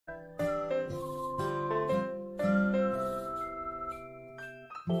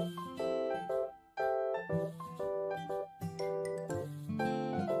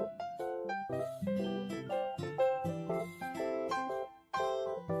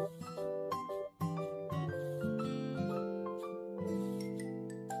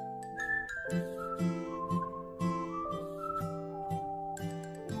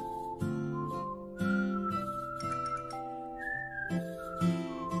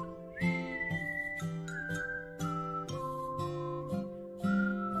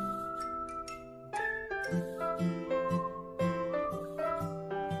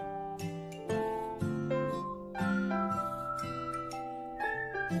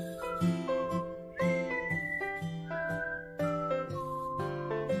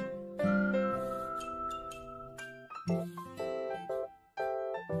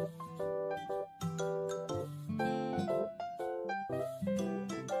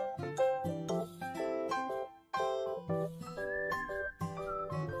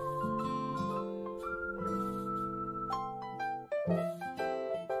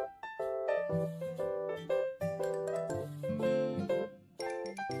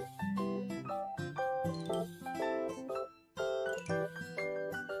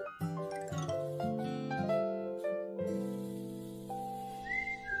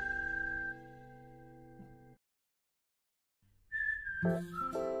Hello?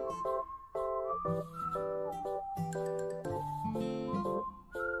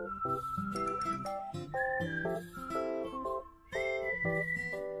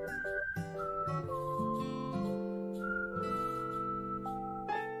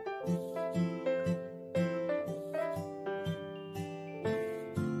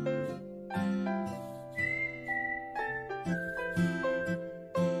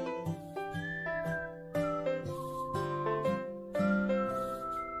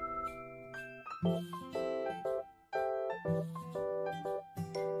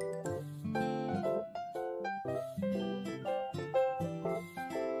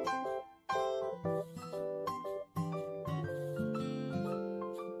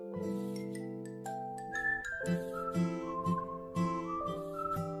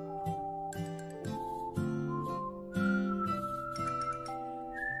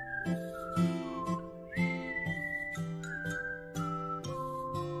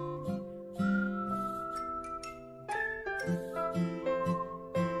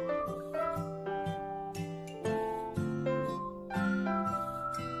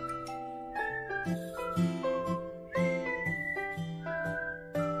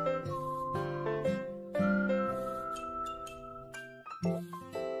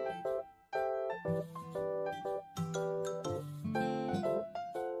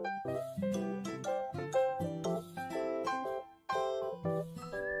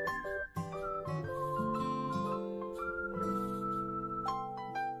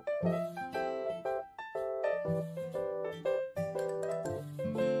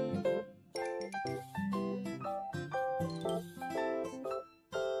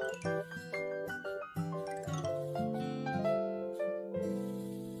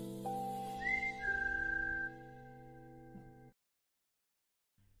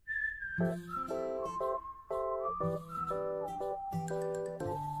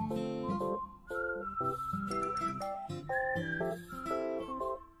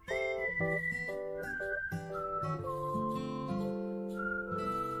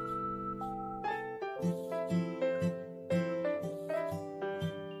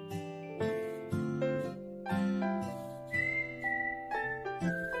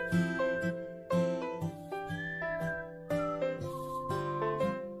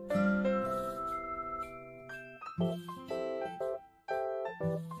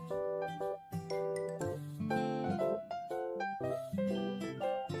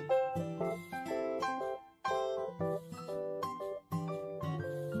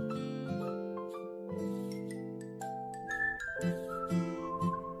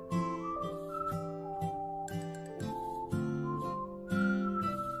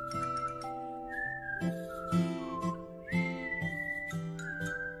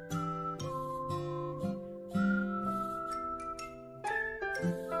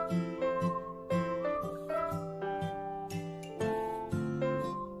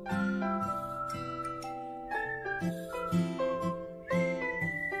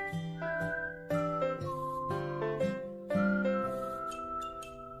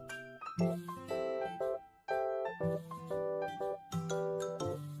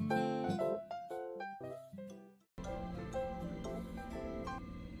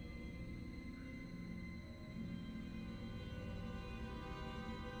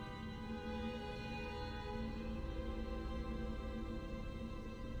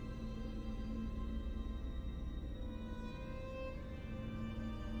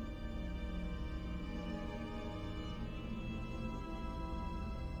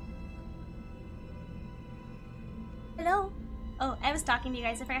 Oh, I was talking to you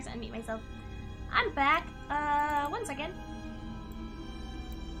guys. I forgot to unmute myself. I'm back. One second.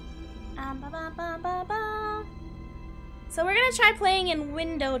 So we're gonna try playing in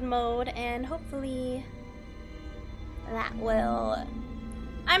windowed mode, and hopefully that will...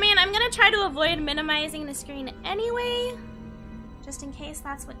 I mean, I'm gonna try to avoid minimizing the screen anyway, just in case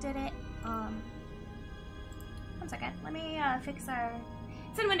that's what did it. One second. Let me fix our...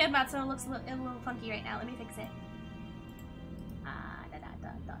 It's in windowed mode, so it looks a little funky right now. Let me fix it.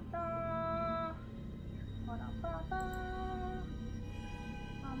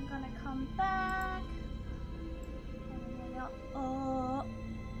 I'm gonna come back. Oh,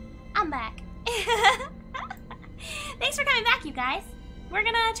 I'm back. Thanks for coming back, you guys. We're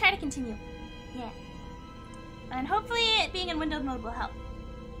gonna try to continue. Yeah. And hopefully it being in windowed mode will help.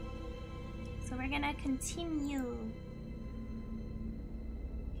 So we're gonna continue.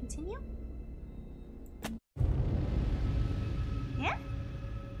 Continue? Yeah?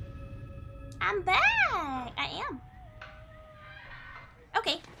 I'm back! I am.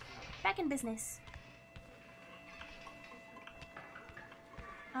 Okay, back in business.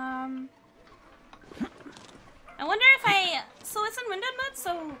 I wonder if so it's in windowed mode,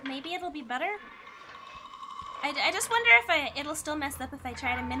 so maybe it'll be better. I just wonder if it'll still mess up if I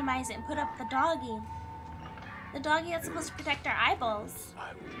try to minimize it and put up the doggy. The doggy that's supposed to protect our eyeballs.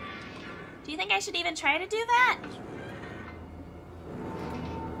 Do you think I should even try to do that?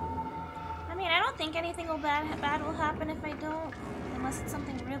 I mean, I don't think anything bad will happen if I don't. Unless it's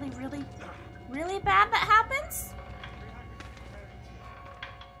something really, really, really bad that happens.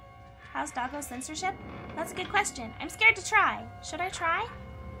 How's doggo censorship? That's a good question. I'm scared to try. Should I try?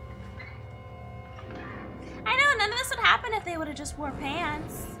 I know, none of this would happen if they would have just wore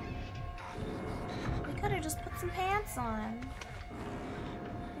pants. They could have just put some pants on.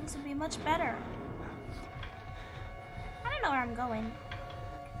 Things would be much better. I don't know where I'm going.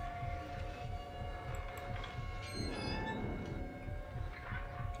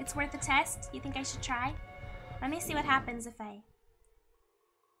 It's worth a test? You think I should try? Let me see what happens if I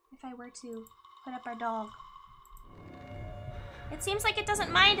were to put up our dog. It seems like it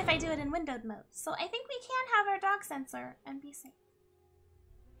doesn't mind if I do it in windowed mode, so I think we can have our dog sensor and be safe.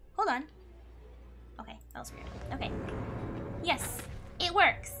 Hold on. Okay, that was weird. Okay. Yes, it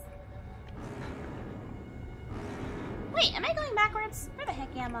works. Wait, am I going backwards? Where the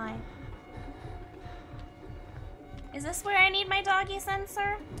heck am I? Is this where I need my doggy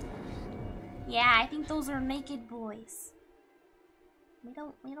sensor? Yeah, I think those are naked boys. We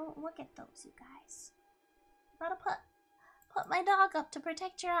don't look at those, you guys. Gotta put my dog up to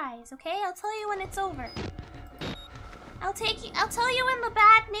protect your eyes, okay? I'll tell you when it's over. I'll tell you when the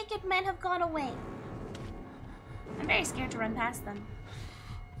bad naked men have gone away. I'm very scared to run past them.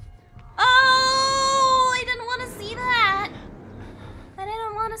 Oh, I didn't want to see that. I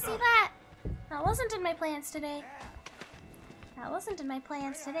didn't want to see that. That wasn't in my plans today. That wasn't in my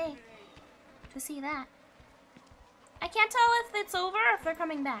plans today. To see that. I can't tell if it's over or if they're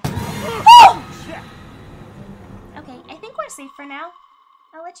coming back. Oh! Okay, I think we're safe for now.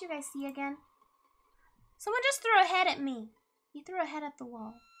 I'll let you guys see again. Someone just threw a head at me. He threw a head at the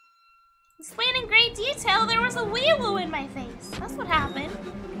wall. Explain in great detail, there was a weeaboo in my face. That's what happened.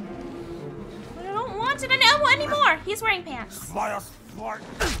 But I don't want it anymore. He's wearing pants.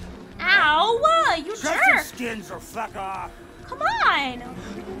 Ow! You jerk! Skins or fuck off. Come on!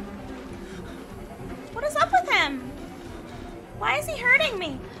 What is up with him? Why is he hurting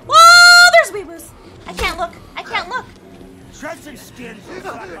me? Whoa! There's weeaboos! I can't look. I can't look. Dressing skins or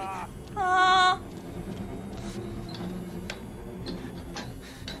fuck off.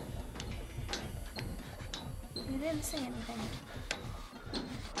 You didn't say anything.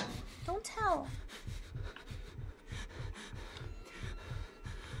 Don't tell.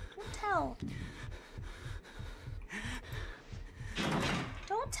 Don't tell.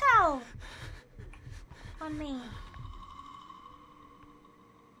 Don't tell. On me.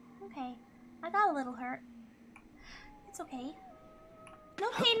 Okay. I got a little hurt. It's okay. No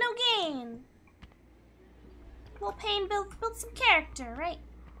pain, no gain. No pain builds some character, right?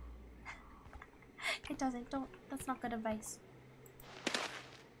 It doesn't. Don't. That's not good advice.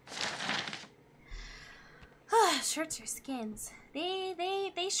 Shirts or skins?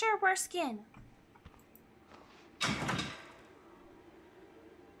 They sure were skin.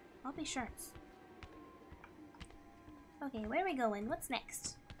 I'll be shirts. Okay, where are we going? What's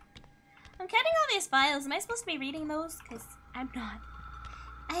next? I'm counting all these files. Am I supposed to be reading those? Because I'm not.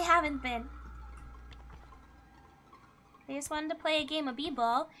 I haven't been. They just wanted to play a game of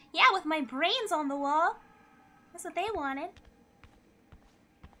b-ball. Yeah, with my brains on the wall. That's what they wanted.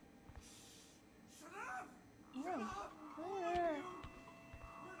 Ew.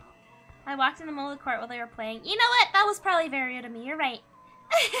 I walked in the middle of the court while they were playing. You know what? That was probably very rude of me. You're right.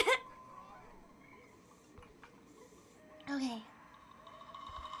 Okay.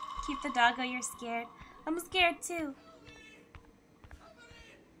 Keep the doggo, you're scared. I'm scared too.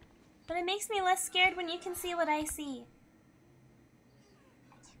 But it makes me less scared when you can see what I see.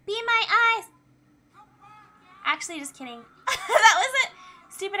 Be my eyes! Actually, just kidding. That was a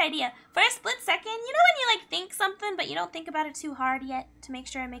stupid idea. For a split second, you know when you like think something but you don't think about it too hard yet to make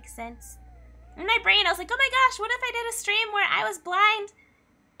sure it makes sense? In my brain, I was like, oh my gosh, what if I did a stream where I was blind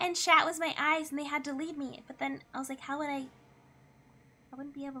and chat was my eyes and they had to lead me? But then I was like, how would I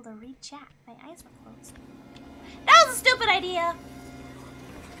wouldn't be able to read chat. My eyes were closed. That was a stupid idea!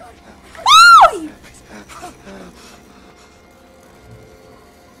 Woo!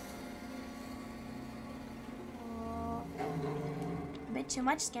 A bit too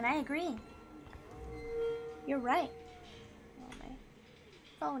much skin, I agree. You're right. Oh, my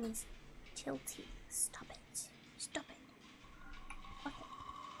phone is tilty. Stop it. Stop it. Okay.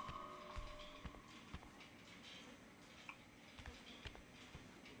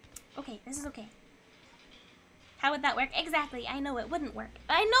 okay. This is okay. How would that work? Exactly. I know it wouldn't work.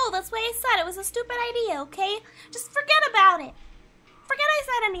 I know. That's why I said it was a stupid idea, okay? Just forget about it. Forget I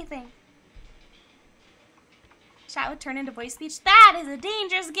said anything. Chat would turn into voice speech. That is a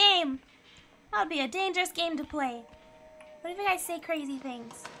dangerous game. That would be a dangerous game to play. What if you guys say crazy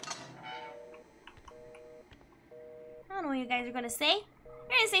things? I don't know what you guys are gonna say.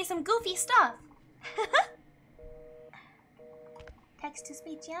 You're gonna say some goofy stuff. Text to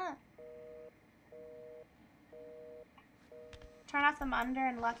speech, yeah. Turn off the monitor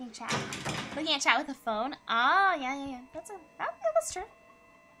and locking chat. Looking at chat with a phone. Ah, yeah. That's true.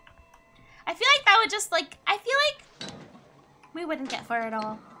 I feel like that would just like, I feel like we wouldn't get far at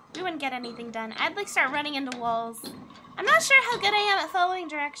all. We wouldn't get anything done. I'd like start running into walls. I'm not sure how good I am at following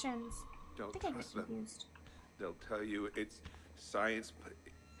directions. Don't I think I get trust them. confused. They'll tell you it's science, but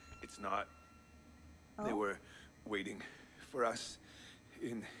it's not. Oh. They were waiting for us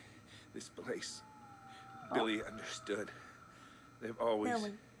in this place. Oh. Billy understood. They've always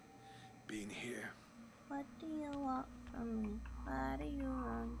Billy. been here. What do you want from me? Why do you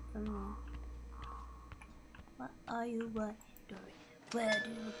run from me? What are you doing? Where do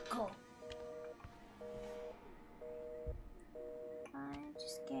you go? Aren't you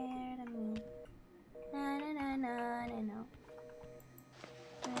scared of me? Na na na na na no.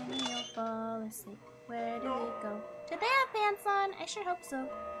 When you'll fall asleep, where do we go? Did they have pants on? I sure hope so.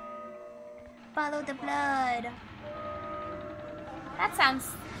 Follow the blood. That sounds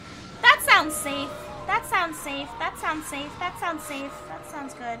safe. That sounds safe. That sounds safe. That sounds safe. That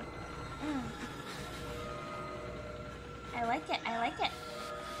sounds good. I like it. I like it.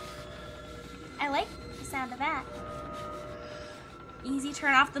 I like the sound of that. Easy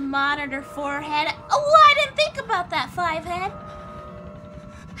turn off the monitor, forehead. Oh, I didn't think about that, five head.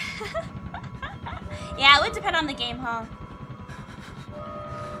 Yeah, it would depend on the game, huh?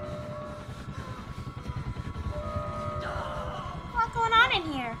 What's going on in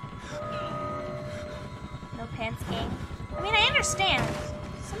here? No pants gang. I mean, I understand.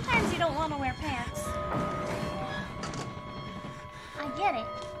 Sometimes you don't want to wear pants. I get it.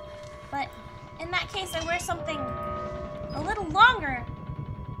 But in that case, I wear something a little longer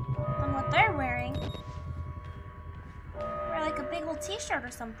than what they're wearing. Wear like a big old t-shirt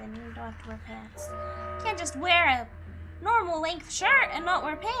or something and you don't have to wear pants. You can't just wear a normal length shirt and not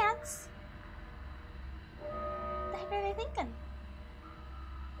wear pants. What the heck are they thinking?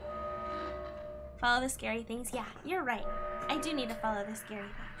 Follow the scary things. Yeah, you're right. I do need to follow the scary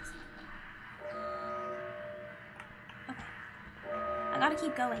things. Okay. I gotta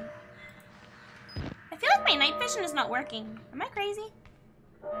keep going. I feel like my night vision is not working. Am I crazy?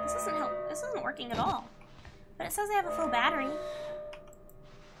 This isn't working at all. But it says I have a full battery.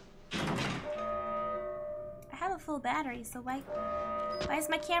 I have a full battery, so why is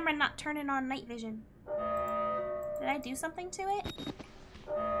my camera not turning on night vision? Did I do something to it?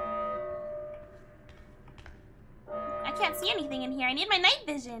 I can't see anything in here. I need my night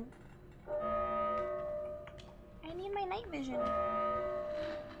vision. I need my night vision.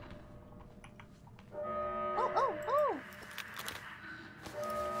 Oh.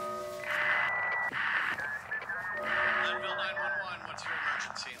 Leadville 911, what's your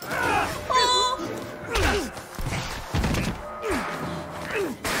emergency? Oh!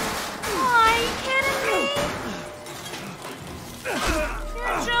 Are you kidding me?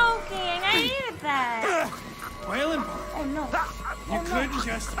 You're joking. I needed that. Waylon, Oh no.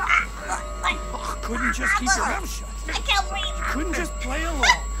 couldn't just keep your mouth shut. I can't breathe. Couldn't just play along.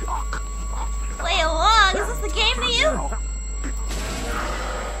 Play along? Is this the game to you?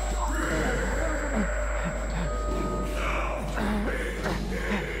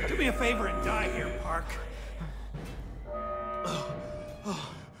 Do me a favor and die here, Park.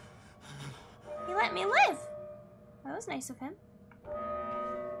 He let me live. That was nice of him.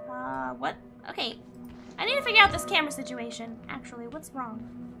 What? Okay. I need to figure out this camera situation. Actually, what's wrong?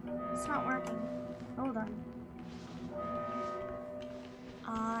 It's not working. Hold on.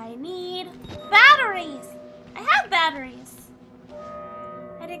 I need batteries! I have batteries!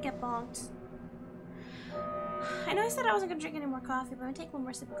 I did get bonked. I know I said I wasn't gonna drink any more coffee, but I'm gonna take one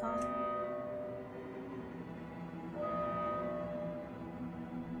more sip of coffee.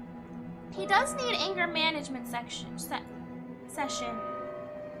 He does need anger management session.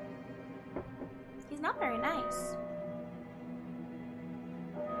 He's not very nice.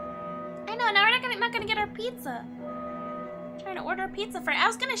 I know, now we're not gonna get our pizza. I'm trying to order a pizza I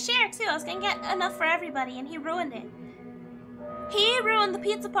was gonna share too. I was gonna get enough for everybody and he ruined it. He ruined the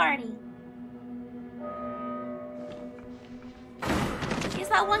pizza party. He's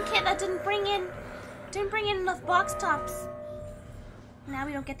that one kid that didn't bring in enough box tops. Now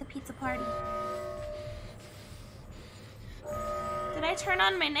we don't get the pizza party. Did I turn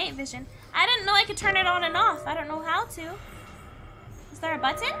on my night vision? I didn't know I could turn it on and off. I don't know how to. Is there a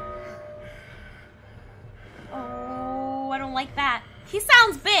button? Oh, I don't like that. He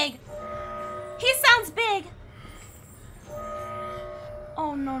sounds big. He sounds big.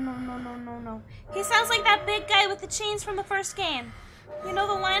 Oh, no, no, no, no, no, no. He sounds like that big guy with the chains from the first game. You know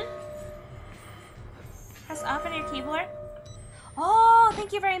the one? Press off on your keyboard. Oh,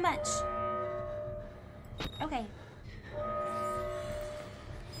 thank you very much. Okay.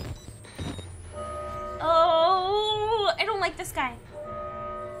 Oh, I don't like this guy.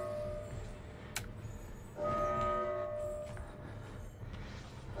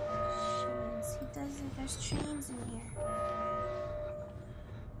 Chains. He doesn't. There's chains in here.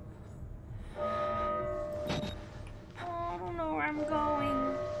 Oh, I don't know where I'm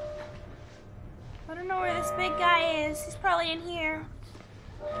going. I don't know where this big guy is. He's probably in here.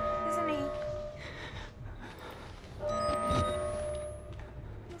 Isn't he?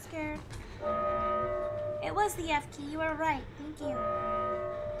 I'm scared. It was the F key. You were right. Thank you.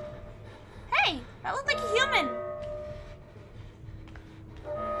 Hey! That looked like a human.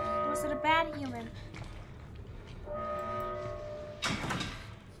 Or was it a bad human?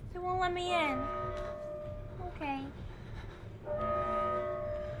 It won't let me in. Okay.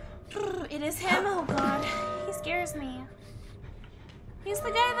 It is him? Oh god. He scares me. He's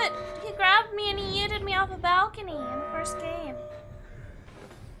the guy that he grabbed me and he yeeted me off a balcony in the first game.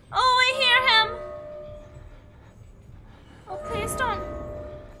 Oh, I hear him! Oh, please don't.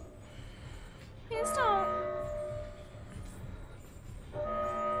 Please don't.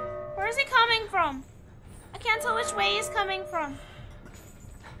 Where is he coming from? I can't tell which way he's coming from.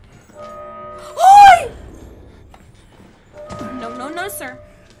 Oh! No, no, no, sir.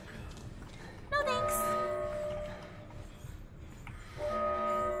 No, thanks.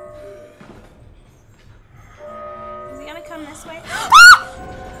 Is he gonna come this way?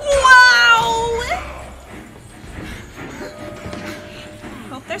 Wow!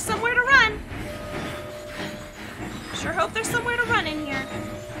 Hope there's somewhere to run. Sure hope there's somewhere to run in here.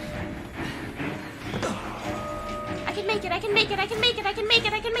 I can make it, I can make it, I can make it, I can make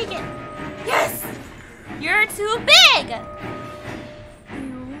it, I can make it. Yes! You're too big!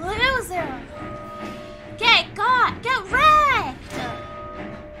 You loser! Get got! Get wrecked!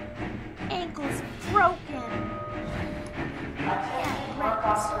 Ankle's broken. Get wrecked.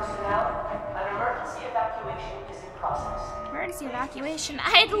 An emergency evacuation is in process. Emergency evacuation.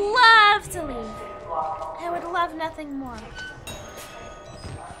 I'd love to leave. I would love nothing more.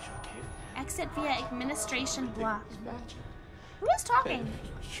 Exit via administration block. Who is talking?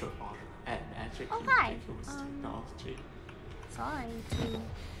 Oh, hi. Sorry to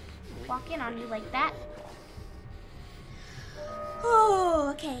walk in on you like that. Oh,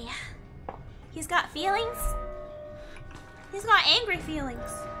 okay. He's got feelings. He's got angry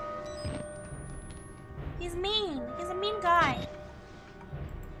feelings. He's mean. He's a mean guy.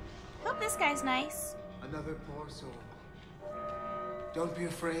 Hope this guy's nice. Another poor soul. Don't be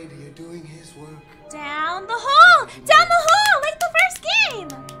afraid, you're doing his work. Down the hole! Down the hole! Like the first game!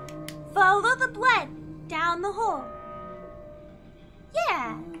 Follow the blood. Down the hole.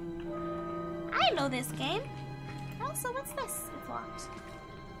 Yeah. I know this game. Also, what's this? It's locked.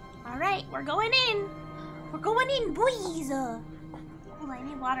 Alright, we're going in. We're going in, boys. Hold on, I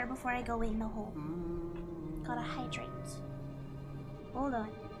need water before I go in the hole. Gotta hydrate. Hold on.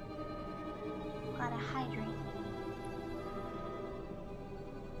 Gotta hydrate.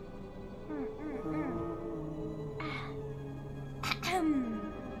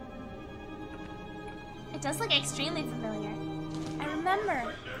 It does look extremely familiar. I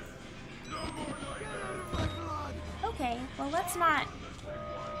remember. Okay, well let's not.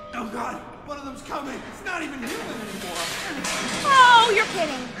 Oh god, one of them's coming. It's not even human anymore. Oh, you're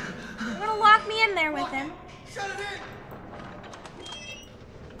kidding. You're gonna lock me in there with him. Shut it in.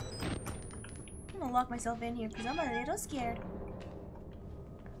 I'm gonna lock myself in here because I'm a little scared.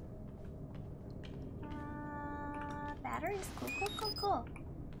 Batteries? Cool, cool, cool, cool.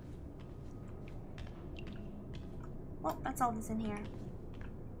 Well, that's all that's in here.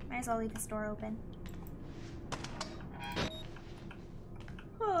 Might as well leave this door open.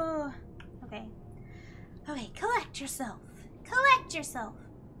 Oh, okay. Okay, collect yourself. Collect yourself.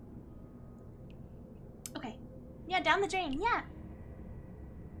 Okay. Yeah, down the drain. Yeah.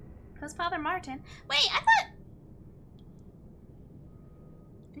 How's Father Martin? Wait, I thought...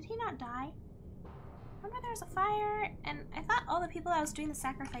 Did he not die? Remember there was a fire, and I thought all the people that was doing the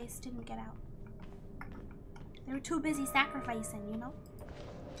sacrifice didn't get out. They were too busy sacrificing, you know?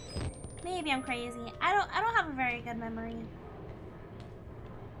 Maybe I'm crazy. I don't have a very good memory.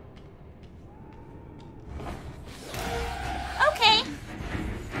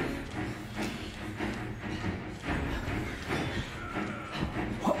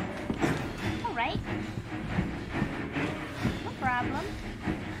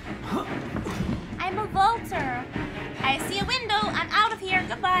 I see a window. I'm out of here.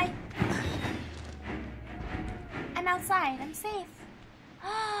 Goodbye. I'm outside. I'm safe.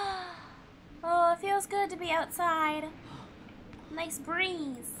 Oh, it feels good to be outside. Nice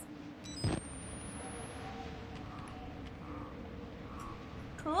breeze.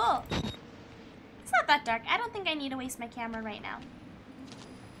 Cool. It's not that dark. I don't think I need to waste my camera right now.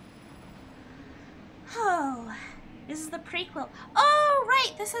 Oh, this is the prequel. Oh,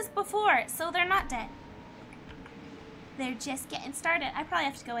 right. This is before, so they're not dead. They're just getting started. I probably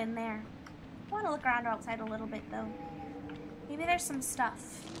have to go in there. I want to look around outside a little bit, though. Maybe there's some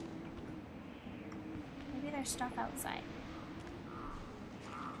stuff. Maybe there's stuff outside.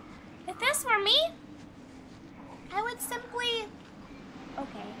 If this were me, I would simply...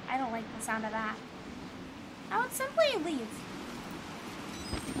 Okay, I don't like the sound of that. I would simply leave.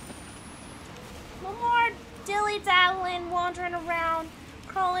 No more dilly-daddling, wandering around,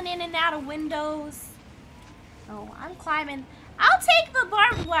 crawling in and out of windows. Oh, I'm climbing. I'll take the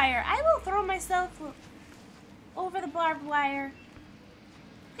barbed wire. I will throw myself over the barbed wire.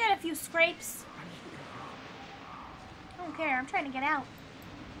 Get a few scrapes. I don't care. I'm trying to get out.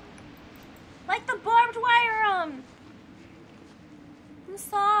 Like the barbed wire,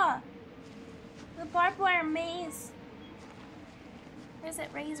 saw. The barbed wire maze. Or is it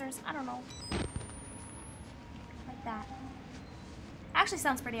razors? I don't know. Like that. Actually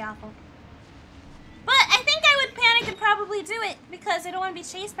sounds pretty awful. But I think I would panic and probably do it because I don't want to be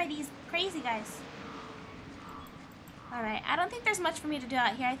chased by these crazy guys. Alright, I don't think there's much for me to do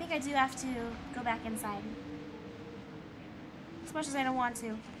out here. I think I do have to go back inside. As much as I don't want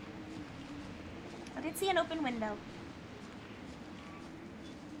to. I did see an open window.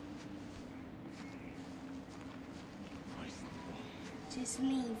 Just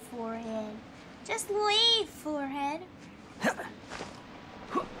leave, forehead. Just leave, forehead.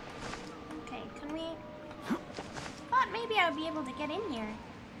 Okay, can we... Thought maybe I would be able to get in here.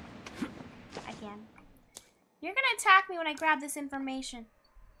 I can. You're gonna attack me when I grab this information.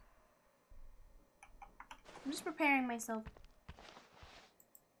 I'm just preparing myself.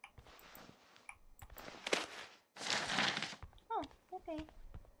 Oh, okay.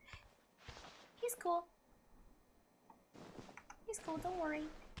 He's cool. He's cool, don't worry.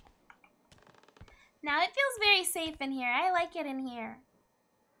 Now it feels very safe in here. I like it in here.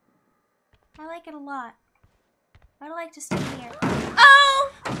 I like it a lot. I like to stay here.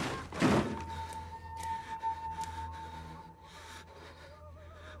 Oh! I'm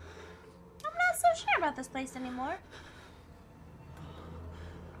not so sure about this place anymore.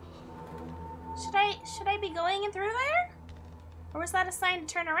 Should I be going in through there? Or was that a sign to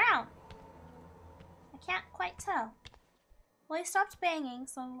turn around? I can't quite tell. Well, he stopped banging,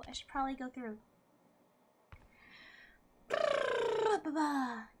 so I should probably go through.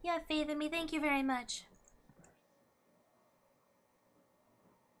 You have faith in me. Thank you very much.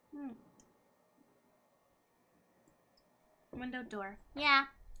 Window door. Yeah,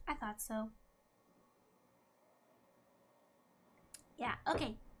 I thought so. Yeah,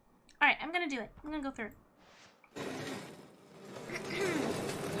 okay. Alright, I'm gonna do it. I'm gonna go through.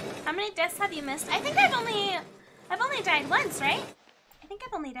 How many deaths have you missed? I think I've only died once, right? I think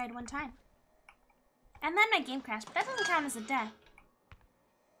I've only died one time. And then my game crashed, but that doesn't count as a death.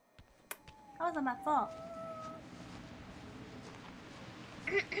 That wasn't my fault.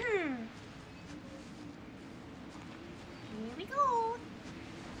 Here we go.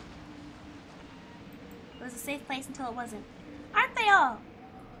 It was a safe place until it wasn't. Aren't they all?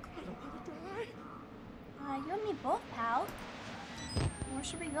 You and me both, pal. Where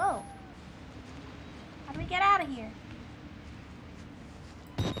should we go? How do we get out of here?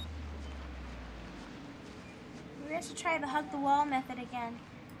 Maybe I should try the hug the wall method again.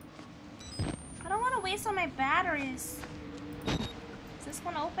 I don't want to waste all my batteries. Is this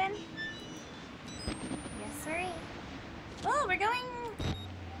one open? Yes, sir. Oh, we're going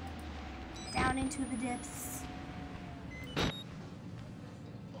down into the depths.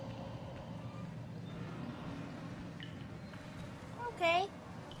 Okay.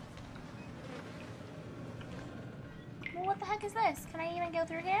 Well, what the heck is this? Can I even go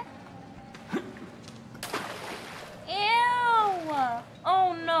through here? Ew!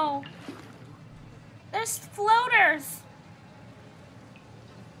 Oh no. There's floaters.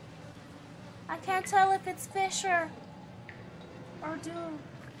 I can't tell if it's fish or doom.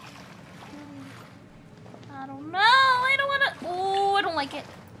 I don't know. I don't want to. Oh, I don't like it.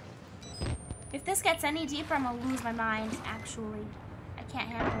 If this gets any deeper, I'm gonna lose my mind. Actually, I can't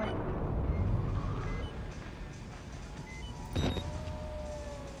handle it.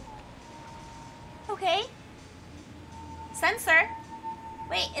 Okay. Sensor.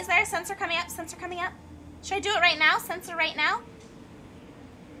 Wait, is there a sensor coming up? Sensor coming up? Should I do it right now? Censor right now?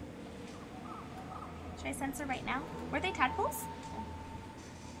 Should I censor right now? Were they tadpoles?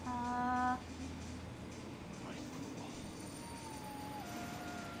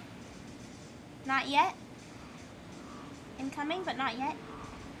 Not yet. Incoming, but not yet.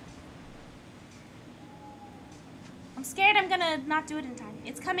 I'm scared I'm gonna not do it in time.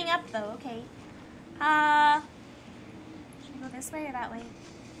 It's coming up though, okay. Should I go this way or that way?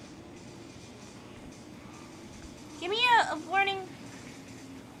 Give me a warning.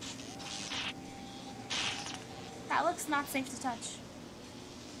 That looks not safe to touch.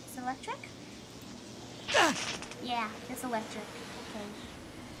 It's electric? Yeah, it's electric. Okay.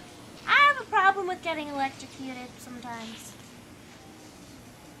 I have a problem with getting electrocuted sometimes.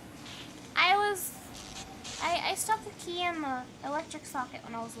 I stuck the key in the electric socket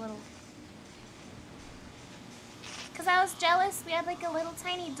when I was little. Cause I was jealous. We had like a little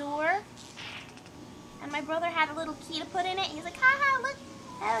tiny door. And my brother had a little key to put in it. He's like, haha, look,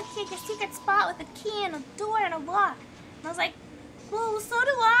 I have a secret spot with a key and a door and a lock. And I was like, well, so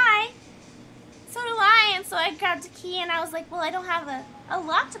do I. So do I. And so I grabbed a key and I was like, well, I don't have a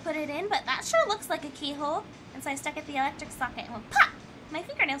lock to put it in, but that sure looks like a keyhole. And so I stuck it in the electric socket and went pop! My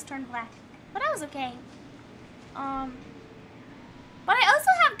fingernails turned black. But I was okay. But I also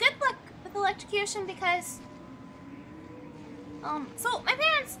have good luck with electrocution because, so my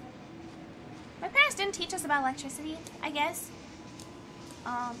parents didn't teach us about electricity, I guess.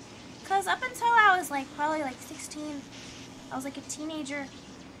 Cause up until I was like, probably like 16, I was like a teenager.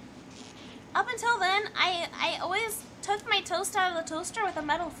 Up until then, I always took my toast out of the toaster with a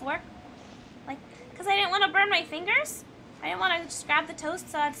metal fork. Like, cause I didn't want to burn my fingers. I didn't want to just grab the toast,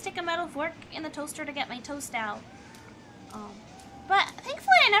 so I'd stick a metal fork in the toaster to get my toast out. But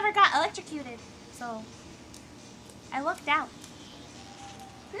thankfully I never got electrocuted, so I lucked out.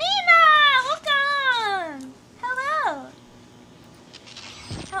 Nina! Welcome! Hello!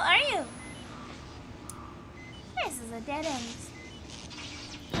 How are you? This is a dead end.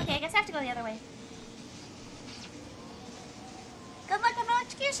 Okay, I guess I have to go the other way. Good luck with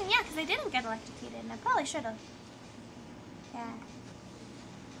electrocution. Yeah, because I didn't get electrocuted, and I probably should have. Yeah.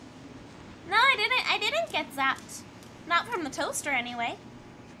 No, I didn't get zapped. Not from the toaster, anyway.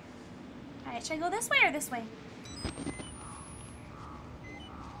 Alright, should I go this way or this way?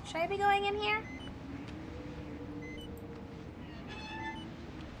 Should I be going in here?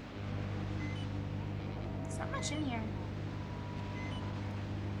 There's not much in here.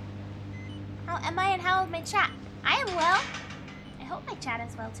 How am I and how is my chat? I am well. I hope my chat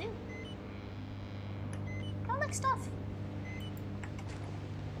is well, too. Oh, look, stuff.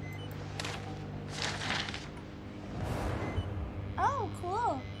 Oh,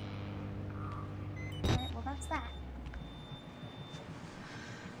 cool. Alright, well, that's that.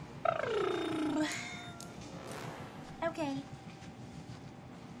 Okay.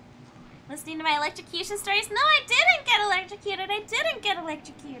 Listening to my electrocution stories? No, I didn't get electrocuted. I didn't get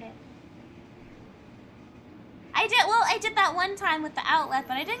electrocuted. I did that one time with the outlet,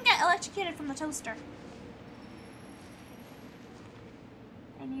 but I didn't get electrocuted from the toaster.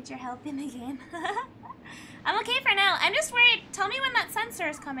 I need your help in the game. I'm okay for now. I'm just worried. Tell me when that sensor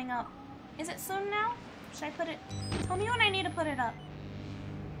is coming up. Is it soon now? Should I put it? Tell me when I need to put it up.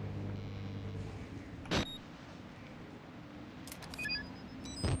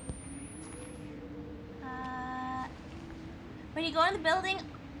 When you go in the building,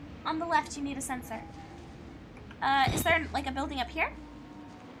 on the left, you need a sensor. Is there like a building up here?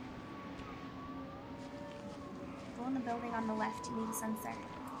 Go in the building on the left, you need a sensor.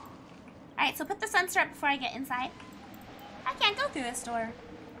 Alright, so put the sensor up before I get inside. I can't go through this door.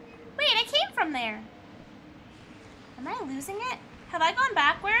 Wait, I came from there. Am I losing it? Have I gone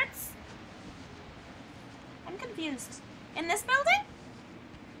backwards? I'm confused. In this building?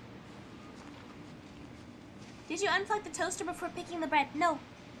 Did you unplug the toaster before picking the bread? No.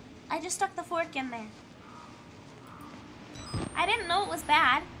 I just stuck the fork in there. I didn't know it was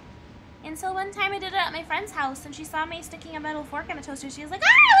bad. Until one time I did it at my friend's house and she saw me sticking a metal fork in a toaster. She was like,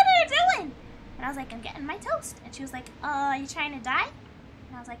 ah, what are you doing? And I was like, I'm getting my toast. And she was like, are you trying to die?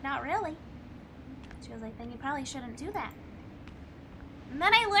 And I was like, not really. She was like, then you probably shouldn't do that. And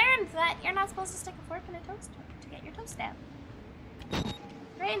then I learned that you're not supposed to stick a fork in a toaster to get your toast out.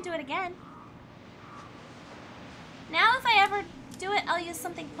 I didn't do it again. Now if I ever do it, I'll use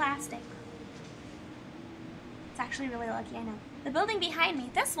something plastic. It's actually really lucky, I know. The building behind me,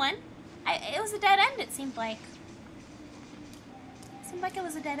 this one, it was a dead end, it seemed like. It seemed like it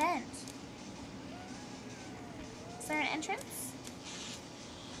was a dead end. Is there an entrance?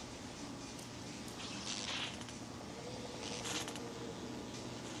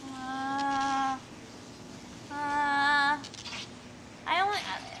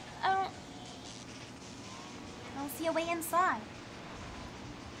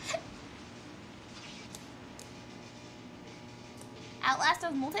 Outlast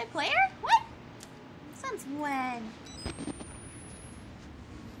of multiplayer? What? Since when?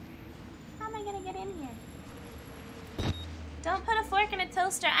 How am I gonna get in here? Don't put a fork in a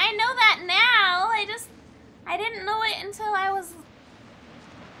toaster. I know that now. I didn't know it until I was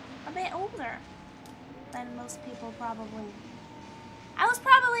a bit older than most people probably. I was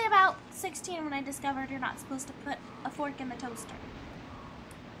probably about 16 when I discovered you're not supposed to put a fork in the toaster.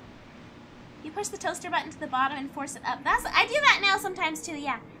 You push the toaster button to the bottom and force it up. I do that now sometimes too,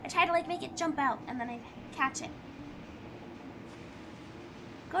 yeah. I try to like make it jump out and then I catch it.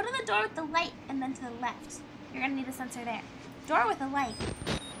 Go to the door with the light and then to the left. You're gonna need a sensor there. Door with a light.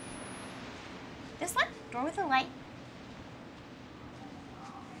 This one? Door with a light.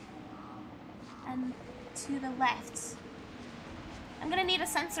 And to the left. I'm gonna need a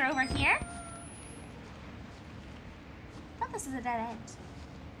sensor over here. I thought this is a dead end.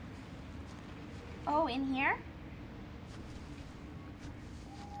 Oh, in here?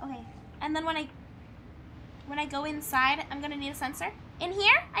 Okay. And then when I go inside, I'm gonna need a sensor. In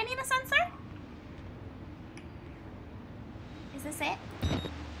here? I need a sensor? Is this it?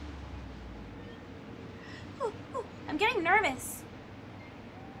 Ooh, ooh, I'm getting nervous.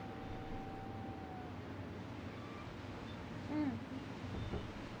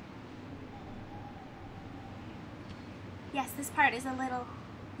 Yes, this part is a little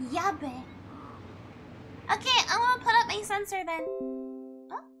yabby. Okay, I want to put up my sensor then.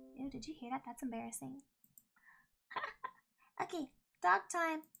 Oh, ew, did you hear that? That's embarrassing. Okay, dog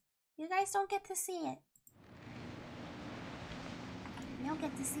time. You guys don't get to see it. You don't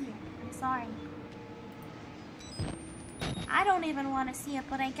get to see it. I'm sorry. I don't even want to see it,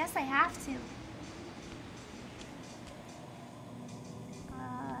 but I guess I have to.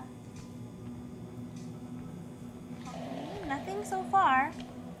 Okay, nothing so far.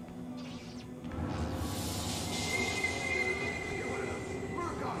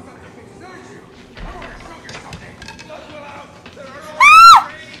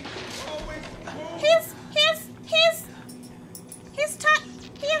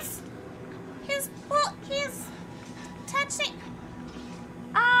 He's touching.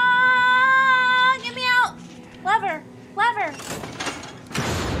 Get me out. Lever.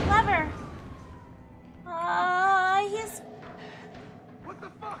 He's. What the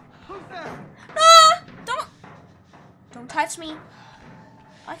fuck? Who's there? Don't touch me.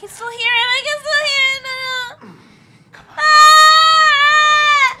 I can still hear him.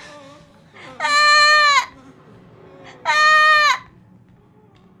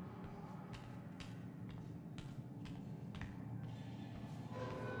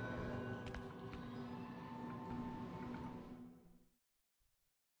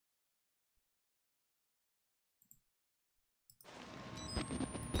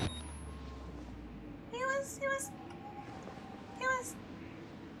 He was.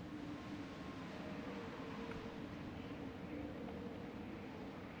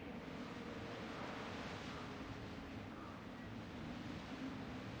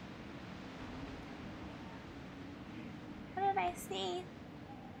 What did I see?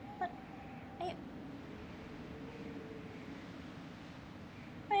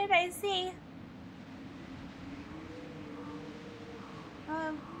 What did I see?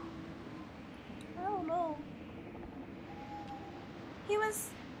 I don't know. He was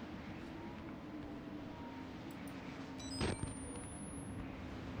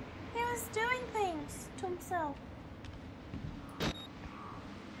doing things to himself.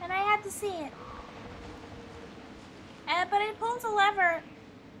 And I had to see it. But it pulls a lever.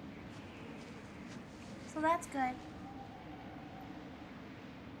 So that's good.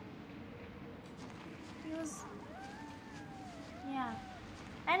 He was... Yeah.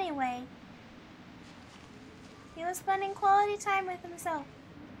 Anyway. He was spending quality time with himself.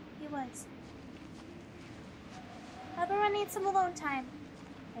 He was. Everyone needs some alone time.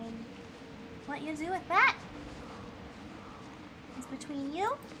 And what you do with that is between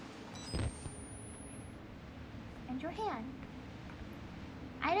you and your hand.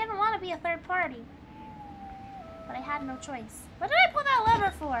 I didn't want to be a third party, but I had no choice. What did I pull that lever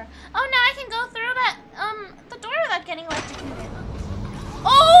for? Oh, now I can go through that, the door without getting electrocuted.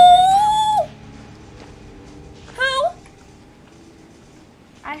 Oh! Who?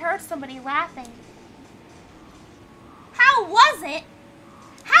 I heard somebody laughing. How was it?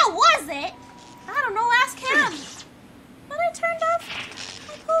 I don't know, ask him. But I turned off,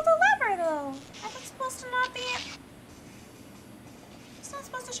 I pulled a lever though. That's supposed to not be, it's not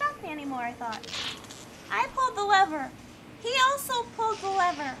supposed to shock me anymore, I thought. I pulled the lever. He also pulled the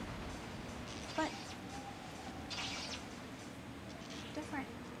lever. But, different.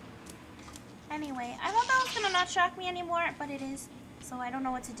 Anyway, I thought that was gonna not shock me anymore, but it is. so I don't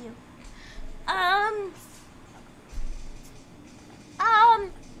know what to do.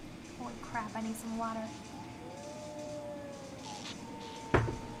 Holy crap, I need some water.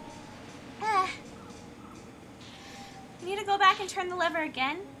 You need to go back and turn the lever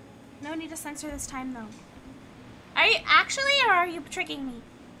again. No need to censor this time, though. Are you actually, or are you tricking me?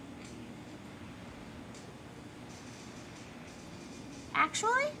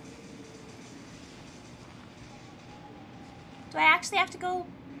 Actually? Do I actually have to go?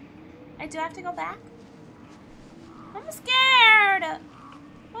 I do have to go back? I'm scared!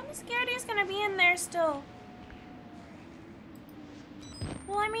 I'm scared he's gonna be in there still.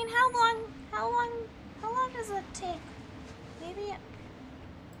 Well, I mean, how long does it take?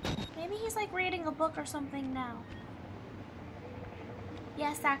 Maybe he's like reading a book or something now.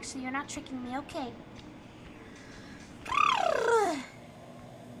 Yes, actually, you're not tricking me. Okay.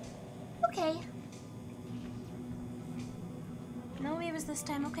 Okay. No waves this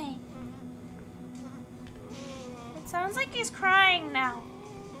time. Okay. It sounds like he's crying now.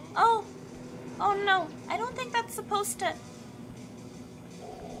 Oh. Oh no. I don't think that's supposed to...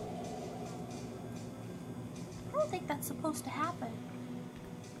 I don't think that's supposed to happen.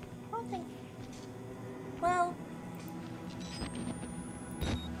 I don't think... Well,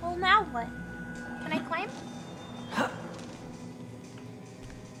 now what? Can I climb?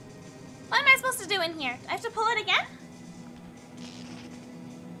 What am I supposed to do in here? I have to pull it again?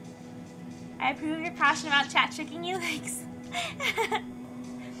 I approve your caution about chat tricking you. Thanks.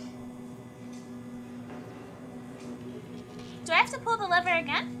 Do I have to pull the lever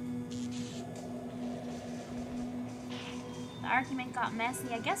again? The argument got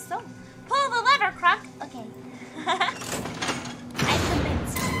messy. I guess so. Pull the lever, Croc. Okay. I'm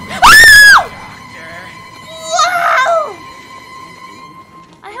convinced. Wow!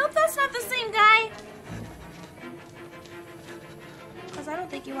 I hope that's not the same guy. Because I don't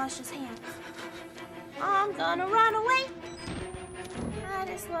think he washed his hands. I'm gonna run away. I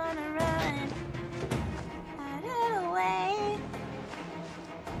just wanna run. Away.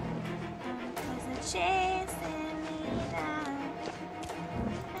 Cause it's chasing me down.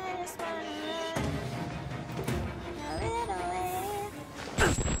 I just wanna run away.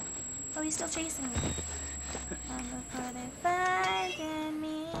 Oh, he's still chasing me. Before they find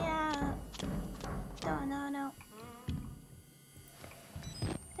me out. No.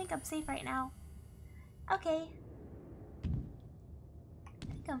 I think I'm safe right now. Okay. I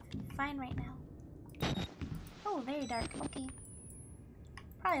think I'm fine right now. Oh, very dark. Okay.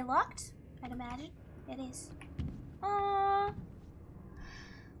 Probably locked, I'd imagine. It is.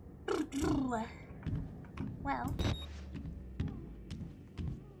 Well.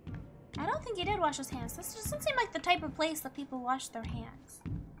 I don't think he did wash his hands. This doesn't seem like the type of place that people wash their hands.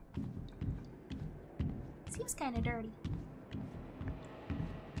 Seems kind of dirty.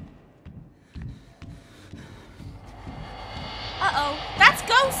 Uh-oh. That's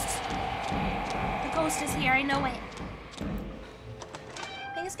Ghost! The ghost is here, I know it.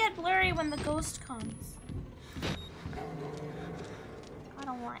 Things get blurry when the ghost comes. I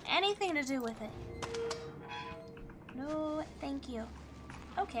don't want anything to do with it. No, thank you.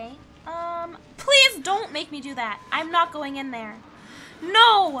 Okay, please don't make me do that. I'm not going in there.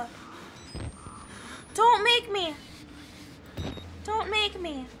 No! Don't make me. Don't make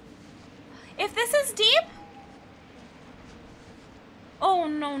me. If this is deep... Oh,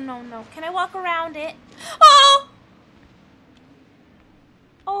 no. Can I walk around it? Oh!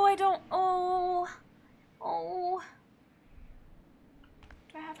 Oh, I don't... Oh.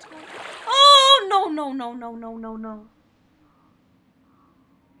 Do I have to go... Oh, no.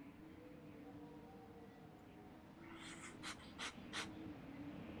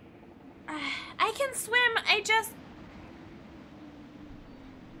 I can swim,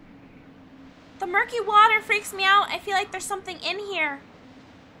 the murky water freaks me out. I feel like there's something in here.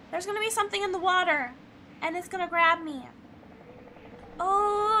 There's gonna be something in the water, and it's gonna grab me.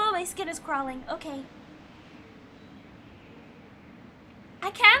 Oh, my skin is crawling. Okay. I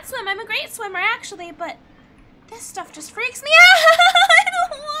can swim. I'm a great swimmer, actually, but this stuff just freaks me out. I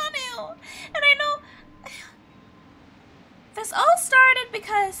don't want to. And I know this all started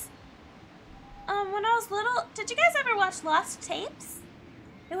because when I was little, did you guys ever watch Lost Tapes?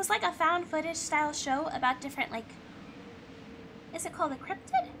 It was like a found footage style show about different, like, is it called a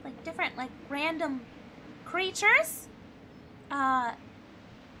cryptid? Like different, like, random creatures. And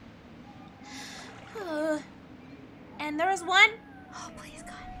there was one, oh please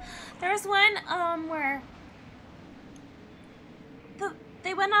God, there was one where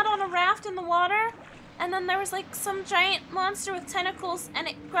they went out on a raft in the water, and then there was like some giant monster with tentacles, and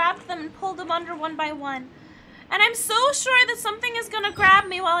it grabbed them and pulled them under one by one. And I'm so sure that something is gonna grab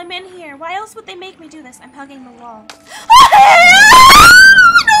me while I'm in here. Why else would they make me do this? I'm hugging the wall. No!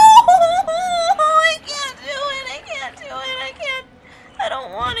 I can't do it. I can't do it. I can't. I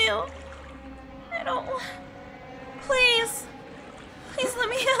don't want to. I don't want. Please. Please let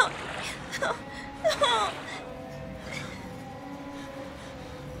me out. No. No.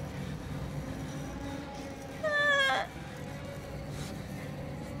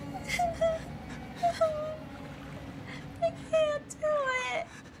 I can't do it.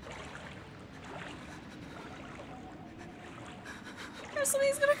 Or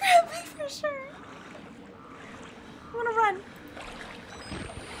somebody's gonna grab me for sure. I'm gonna run.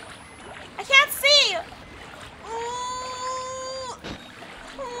 I can't see. Ooh.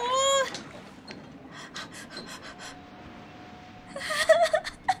 Ooh.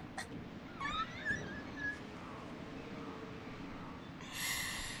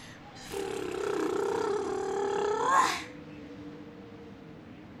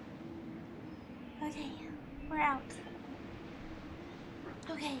 Okay, we're out.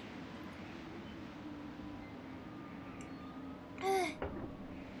 Okay.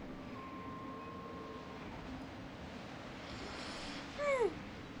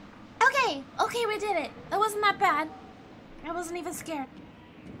 Okay, we did it. That wasn't that bad. I wasn't even scared.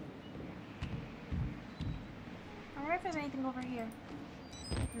 I wonder if there's anything over here.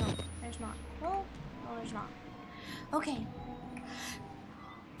 No, there's not. Oh, no, there's not. Okay.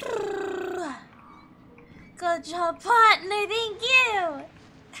 Good job, partner. Thank you.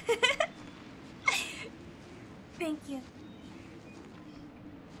 Thank you.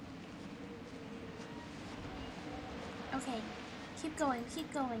 Okay. Keep going.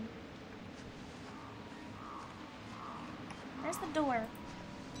 Keep going. Where's the door?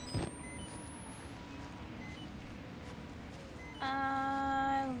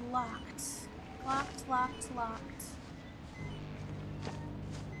 Locked. Locked, locked, locked.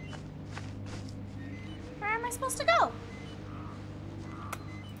 Where am I supposed to go?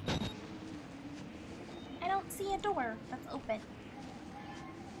 I don't see a door that's open.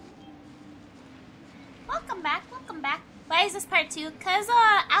 Welcome back, welcome back. Why is this part 2? Because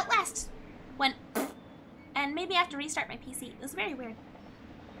Outlast went and made me have to restart my PC. It was very weird.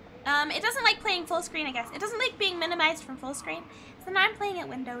 It doesn't like playing full screen, I guess. It doesn't like being minimized from full screen. So now I'm playing it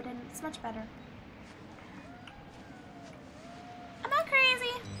windowed and it's much better. I'm not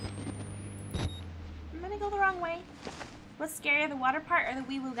crazy. I'm gonna go the wrong way. What's scarier, the water part or the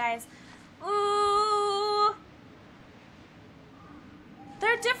wee woo guys? Ooh.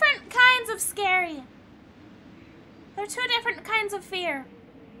 They're different kinds of scary. They're two different kinds of fear.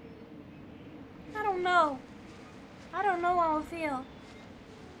 I don't know. I don't know how I feel.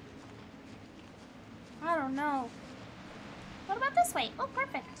 I don't know. What about this way? Oh,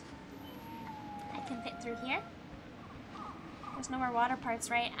 perfect. I can fit through here. There's no more water parts,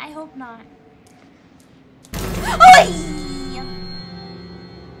 right? I hope not. Oh!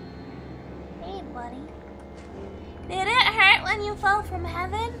 Hey, buddy. Did it hurt when you fell from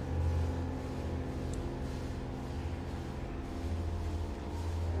heaven?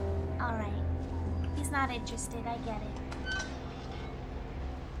 Alright. He's not interested, I get it.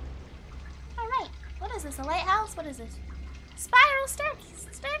 Alright. What is this? A lighthouse? What is this? Spiral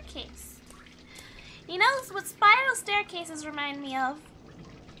staircase. You know what spiral staircases remind me of?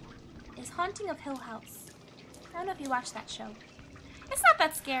 Is Haunting of Hill House. I don't know if you watched that show. It's not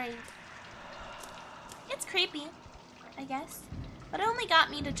that scary. It's creepy, I guess. But it only got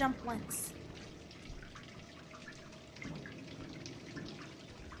me to jump once.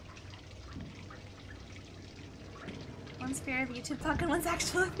 One's fear of YouTube talk and one's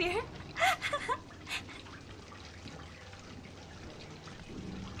actual fear.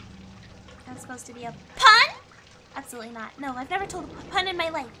 That's supposed to be a pun? Absolutely not. No, I've never told a pun in my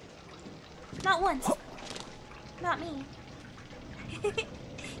life. Not once. Not me.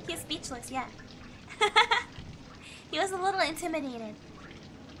 He's speechless, yeah. He was a little intimidated.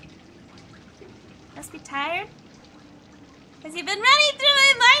 Must be tired? Because you've been running through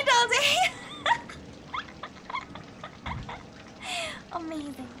my mind all day.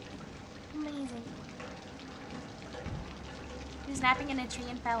 Amazing. Amazing. He was napping in a tree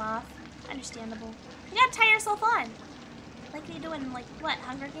and fell off. Understandable. You gotta tie yourself on. Like they do in, like, what,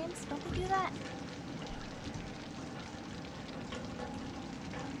 Hunger Games? Don't they do that?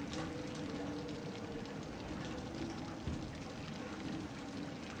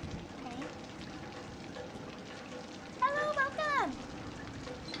 Okay. Hello, welcome!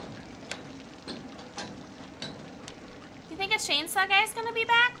 You think a chainsaw guy's gonna be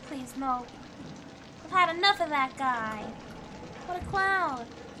back? Please, no. I've had enough of that guy. What a clown.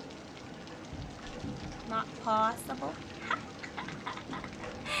 not possible.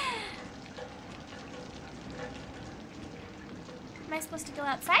 Am I supposed to go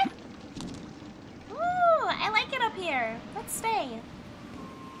outside? Ooh, I like it up here. Let's stay.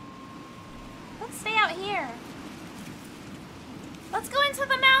 Let's stay out here. Let's go into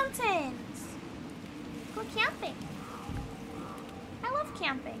the mountains. Go camping. I love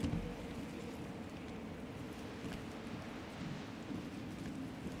camping.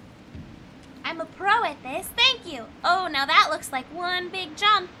 I'm a pro at this. Thank you. Oh, now that looks like one big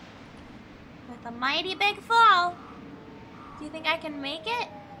jump with a mighty big fall. Do you think I can make it?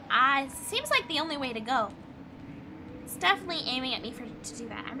 It seems like the only way to go. It's definitely aiming at me to do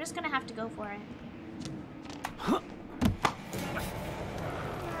that. I'm just gonna have to go for it.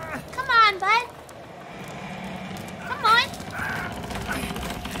 Come on, bud. Come on.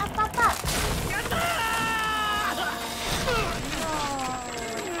 Up, up, up. No.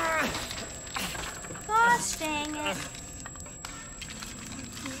 Gosh dang it.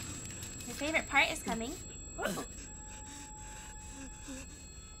 Your favorite part is coming. Ooh.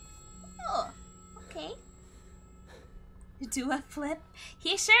 Oh, okay. Do a flip?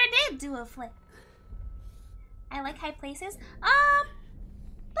 He sure did do a flip. I like high places.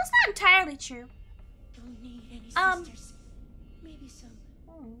 That's not entirely true. Don't need any sisters. Maybe some.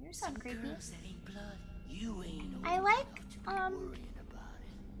 Oh, you're so creepy. Girls that ain't blood. You ain't I like, worrying about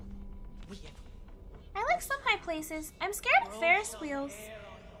it. I like some high places. I'm scared of Ferris wheels.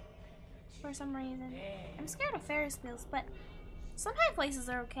 For some reason. I'm scared of Ferris wheels, but some high places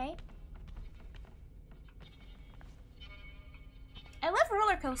are okay. I love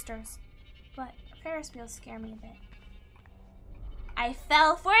roller coasters, but Ferris wheels scare me a bit. I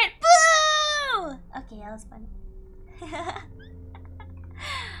fell for it. Boo! Okay, that was funny.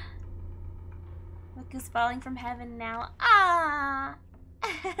 Look who's falling from heaven now. Ah!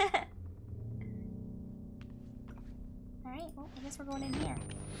 Alright, well, I guess we're going in here.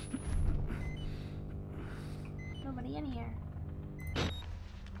 Nobody in here. Do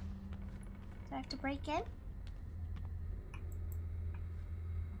I have to break in?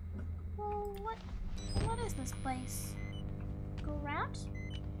 Well, what is this place? Go around?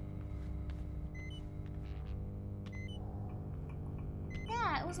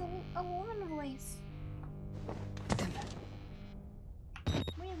 Yeah, it was a woman voice.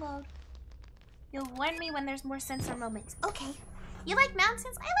 Reload. You'll warn me when there's more sensor moments. Okay. You like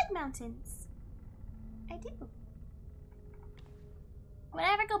mountains? I like mountains. I do. Would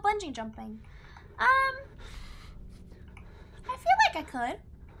I ever go bungee jumping? I feel like I could.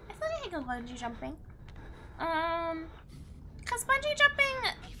 I feel like I could go bungee jumping. Cause bungee jumping,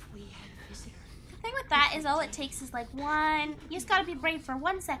 the thing with that is all it takes is like one, you just gotta be brave for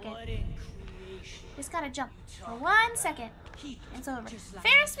 1 second. You just gotta jump for 1 second. It's over.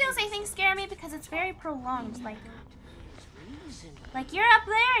 Ferris wheels I think scare me because it's very prolonged. Like you're up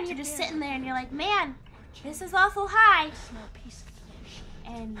there and you're just sitting there and you're like, man, this is awful high.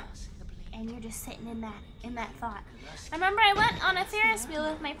 And you're just sitting in that thought. I remember I went on a Ferris wheel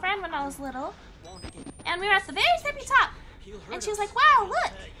with my friend when I was little, and we were at the very tippy top. And she was like, wow,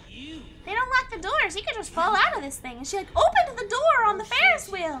 look, they don't lock the doors. You could just fall out of this thing. And she like opened the door on the Ferris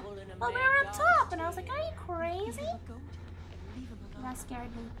wheel while we were up top. And I was like, are you crazy? And that scared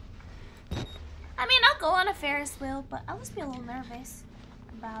me. I mean, I'll go on a Ferris wheel, but I'll just be a little nervous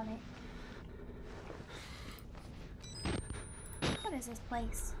about it. What is this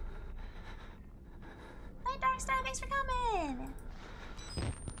place? Hi, Darkstar, thanks for coming.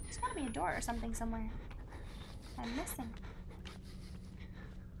 There's gotta be a door or something somewhere I'm missing.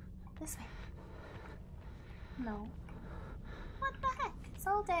 This way. No. What the heck? It's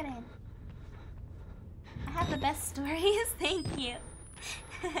all dead end. I have the best stories. Thank you.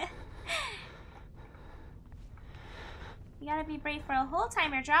 You gotta be brave for a whole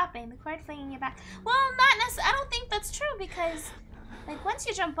time you're dropping. The cord flinging you back. Well, not necessarily. I don't think that's true because, like, once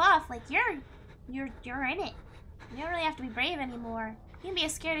you jump off, like you're in it. You don't really have to be brave anymore. You can be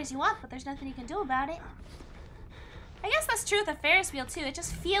as scared as you want, but there's nothing you can do about it. I guess that's true with the Ferris wheel too. It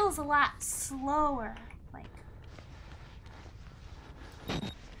just feels a lot slower.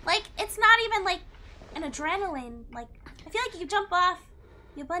 Like it's not even like an adrenaline. Like I feel like you jump off,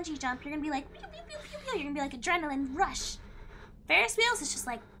 you bungee jump, you're gonna be like pew, pew, pew, pew, pew. You're gonna be like adrenaline rush. Ferris wheels is just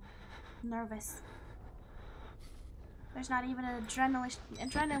like nervous. There's not even an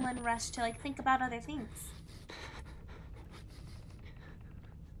adrenaline rush to like think about other things.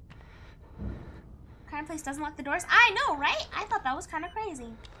 Kind of place doesn't lock the doors. I know, right? I thought that was kind of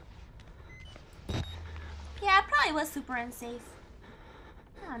crazy. Yeah, it probably was super unsafe.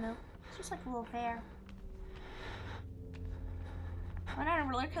 I don't know. It's just like a little fair. Went on a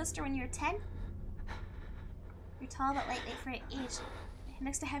roller coaster when you were 10? You're tall but lightweight for your age.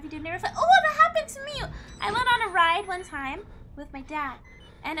 Next to heavy dude never felt. Oh, that happened to me! I went on a ride one time with my dad,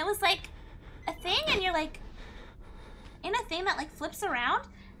 and it was like a thing, and you're like in a thing that like flips around,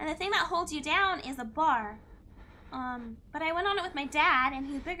 and the thing that holds you down is a bar. But I went on it with my dad, and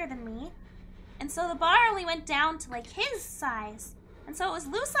he's bigger than me, and so the bar only went down to like his size, and so it was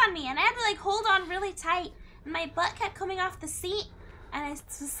loose on me, and I had to like hold on really tight, and my butt kept coming off the seat, and I was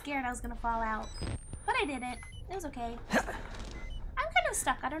scared I was gonna fall out, but I didn't. It was okay. I'm kind of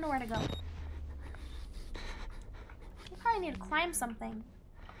stuck. I don't know where to go. I probably need to climb something.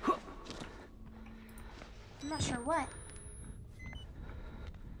 I'm not sure what.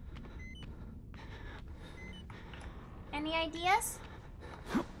 Any ideas?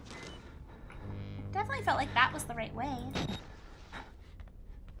 Definitely felt like that was the right way.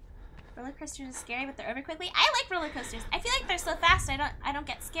 Roller coasters are scary, but they're over quickly. I like roller coasters. I feel like they're so fast. I don't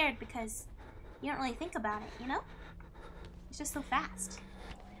get scared because you don't really think about it, you know? It's just so fast.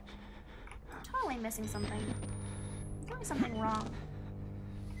 I'm totally missing something. I'm doing something wrong.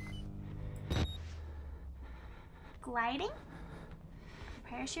 Gliding?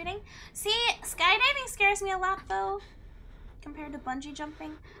 Parachuting? See, skydiving scares me a lot though, compared to bungee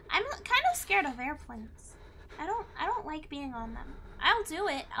jumping. I'm kind of scared of airplanes. I don't like being on them. I'll do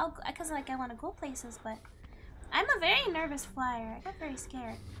it, because like I want to go places, but I'm a very nervous flyer. I get very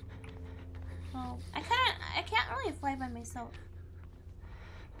scared. Well, I can't really fly by myself.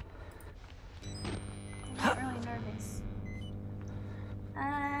 I get really nervous.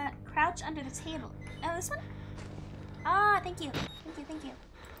 Crouch under the table. Oh, this one? Ah, thank you. Thank you, thank you.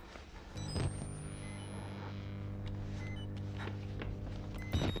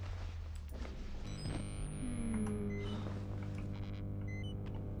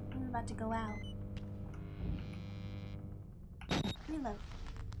 I'm about to go out. Reload.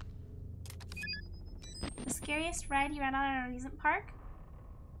 The scariest ride you ran on an amusement park?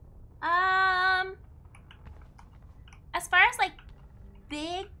 As far as like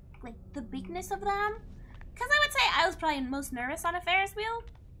big, like the bigness of them, because I would say I was probably most nervous on a Ferris wheel.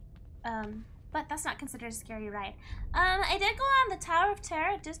 But that's not considered a scary ride. I did go on the Tower of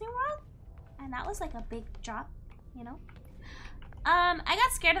Terror at Disney World, and that was like a big drop, you know. I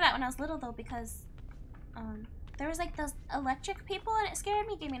got scared of that when I was little though, because there was like those electric people, and it scared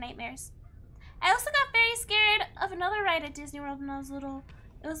me, gave me nightmares. I also got very scared of another ride at Disney World when I was little.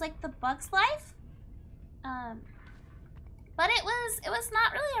 It was like the Bugs Life. But it was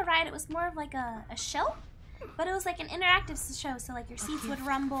not really a ride, it was more of like a show. But it was like an interactive show, so like your seats would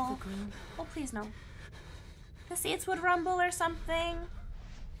rumble. Oh, please no. The seats would rumble or something.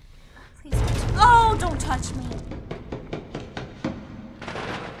 Oh, please don't. Oh, don't touch me.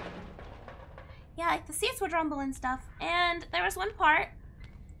 Yeah, like the seats would rumble and stuff. And there was one part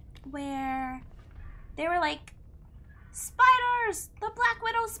where they were like, spiders! The Black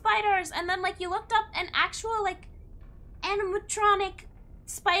Widow spiders! And then like you looked up and actual like animatronic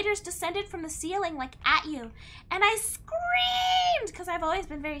spiders descended from the ceiling like at you. And I screamed! Because I've always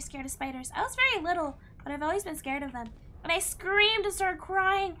been very scared of spiders. I was very little, but I've always been scared of them. And I screamed and started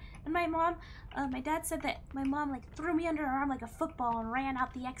crying. And my mom, my dad said that my mom like threw me under her arm like a football and ran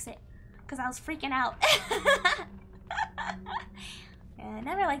out the exit. Because I was freaking out. Yeah, I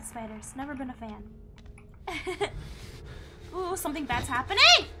never liked spiders. Never been a fan. Ooh, something bad's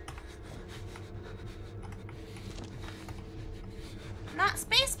happening! Not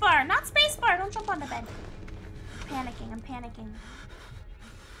spacebar! Not spacebar! Don't jump on the bed. I'm panicking.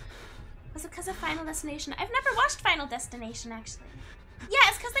 Was it because of Final Destination? I've never watched Final Destination, actually. Yeah,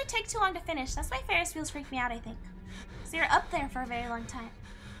 it's because they take too long to finish. That's why Ferris wheels freak me out, I think. So you're up there for a very long time.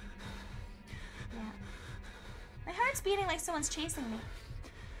 Yeah. My heart's beating like someone's chasing me.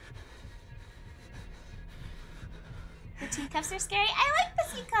 The teacups are scary. I like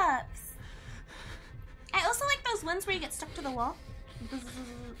the teacups. I also like those ones where you get stuck to the wall.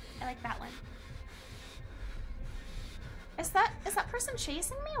 I like that one. Is that person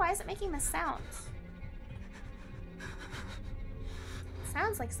chasing me? Why is it making this sound? It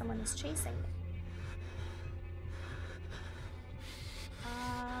sounds like someone is chasing me.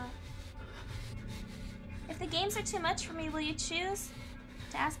 If the games are too much for me, will you choose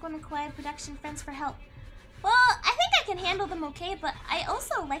to ask one of the Quiet Production friends for help? Well, I think I can handle them okay, but I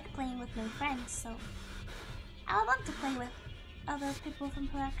also like playing with my friends, so I would love to play with other people from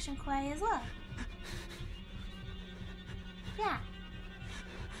Production Quiet as well. Yeah.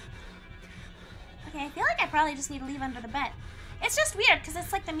 Okay, I feel like I probably just need to leave under the bed. It's just weird, because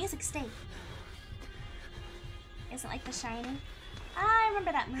it's like the music stayed. Isn't like The Shining? I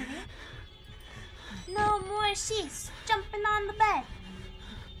remember that movie. No more sheets jumping on the bed.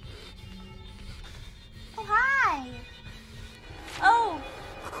 Oh, hi! Oh!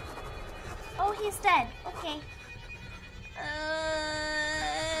 Oh, he's dead. Okay.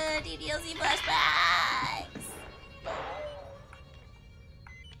 DDLC flashbacks!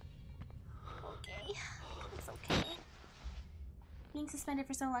 Okay. It's okay. Being suspended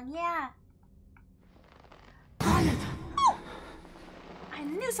for so long. Yeah! Oh! I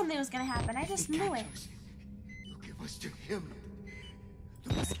knew something was gonna happen. I just knew it. You give us to him.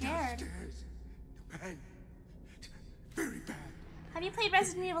 I'm scared. The man. Very bad. Have you played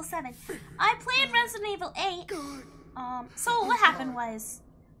Resident Evil 7? I played Resident Evil 8. Good. So what happened was,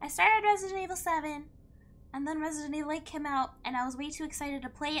 I started Resident Evil 7, and then Resident Evil 8 came out, and I was way too excited to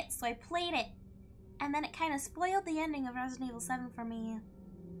play it, so I played it. And then it kind of spoiled the ending of Resident Evil 7 for me.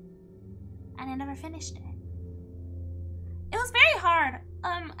 And I never finished it. It was very hard.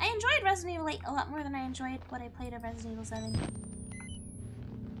 I enjoyed Resident Evil 8 a lot more than I enjoyed what I played of Resident Evil 7.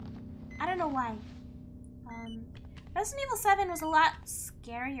 I don't know why. Resident Evil 7 was a lot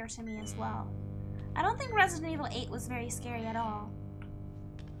scarier to me as well. I don't think Resident Evil 8 was very scary at all.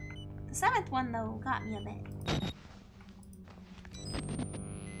 The 7th one, though, got me a bit.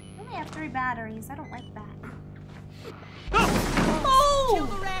 I only have 3 batteries. I don't like that. Oh! Kill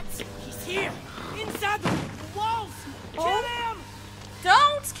the rats! He's here! Inside the walls! Kill him!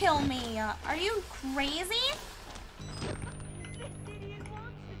 Don't kill me! Are you crazy? This idiot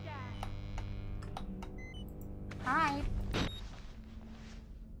wants to die. Hide.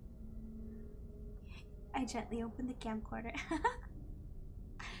 I gently opened the camcorder.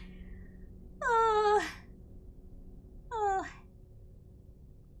 Oh. Oh.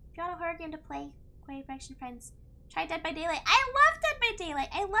 If you want a horror game to play, Quiet Fraction friends, try Dead by Daylight. I love Dead by Daylight.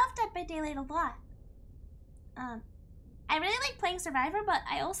 I love Dead by Daylight a lot. I really like playing Survivor, but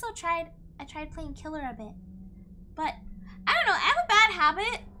I tried playing Killer a bit. But I don't know, I have a bad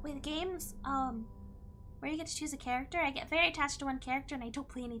habit with games where you get to choose a character. I get very attached to one character and I don't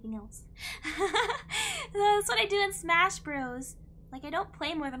play anything else. That's what I do in Smash Bros. Like, I don't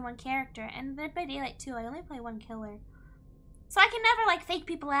play more than one character, and Dead by Daylight too, I only play one killer. So I can never like fake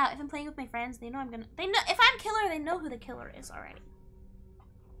people out. If I'm playing with my friends, they know if I'm killer, they know who the killer is already.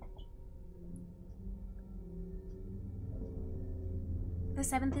 The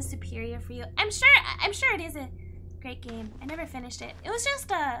 7th is superior for you. I'm sure it is a great game. I never finished it. It was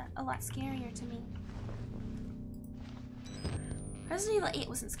just a lot scarier to me. Resident Evil 8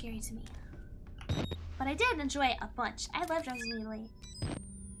 wasn't scary to me. But I did enjoy it a bunch. I loved Resident Evil 8.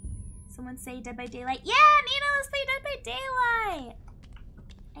 Someone say Dead by Daylight. Yeah, Nina, let's play Dead by Daylight.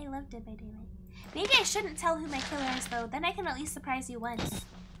 I love Dead by Daylight. Maybe I shouldn't tell who my killer is, though. Then I can at least surprise you once.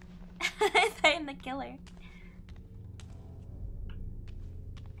 If I'm the killer.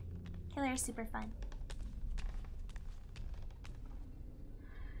 Killer is super fun.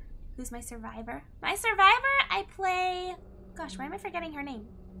 Who's my survivor? My survivor, I play... Gosh, why am I forgetting her name?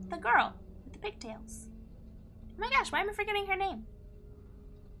 The girl with the pigtails. Oh my gosh, why am I forgetting her name?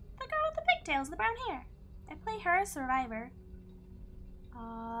 The girl with the pigtails, the brown hair. I play her as survivor.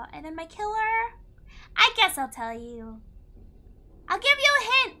 And then my killer... I guess I'll tell you. I'll give you a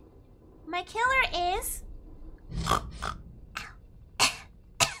hint. My killer is...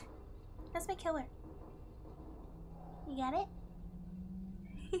 That's my killer. You got it?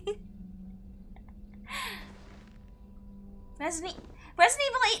 Resident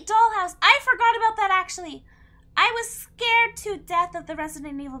Evil 8 Dollhouse. I forgot about that, actually. I was scared to death of the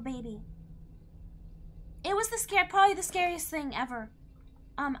Resident Evil baby. It was probably the scariest thing ever.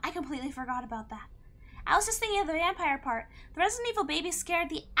 I completely forgot about that. I was just thinking of the vampire part. The Resident Evil baby scared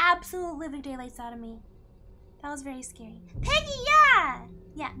the absolute living daylights out of me. That was very scary. Piggy, yeah!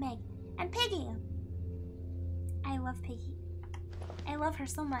 Yeah, Meg. And Piggy. I love Piggy. I love her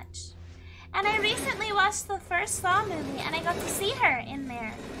so much. And I recently watched the first Saw movie and I got to see her in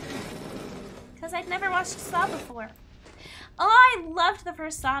there. Because I'd never watched Saw before. Oh, I loved the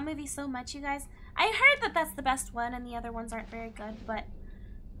first Saw movie so much, you guys. I heard that that's the best one and the other ones aren't very good, but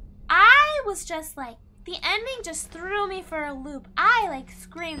I was just like, the ending just threw me for a loop. I like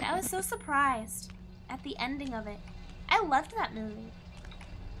screamed. I was so surprised at the ending of it. I loved that movie.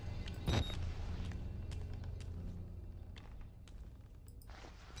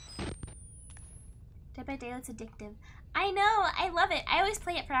 Dead by Daylight's addictive. I know, I love it. I always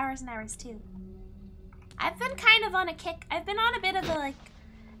play it for hours and hours too. I've been kind of on a kick. I've been on a bit of a like,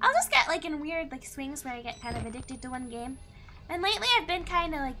 I'll just get like in weird like swings where I get kind of addicted to one game. And lately I've been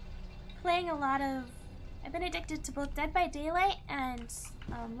kind of like playing a lot of, I've been addicted to both Dead by Daylight and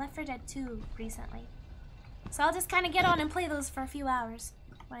Left 4 Dead 2 recently. So I'll just kind of get on and play those for a few hours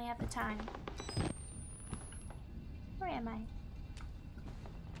when I have the time. Where am I?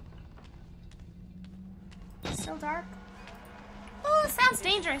 Still dark. Oh, it sounds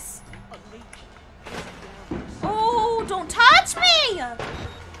dangerous. Oh, don't touch me!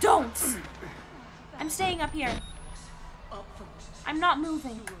 Don't! I'm staying up here. I'm not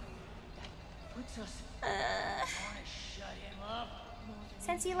moving.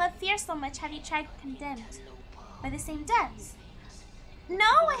 Since you love fear so much, have you tried Condemned by the same devs? No,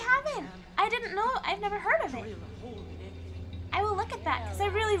 I haven't. I didn't know. I've never heard of it. I will look at that because I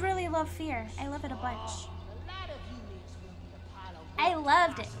really, really love fear. I love it a bunch. I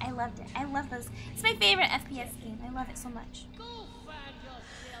loved it. I loved it. I love those. It's my favorite FPS game. I love it so much. Oh,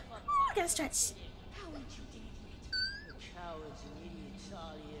 I gotta stretch.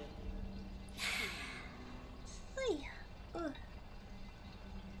 Ugh.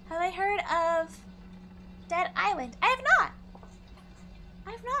 Have I heard of Dead Island? I have not.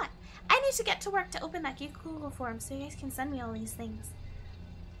 I have not. I need to get to work to open that Google form so you guys can send me all these things.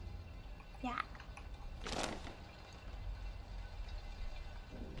 Yeah.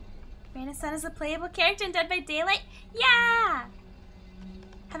 Raina's son is a playable character in Dead by Daylight? Yeah!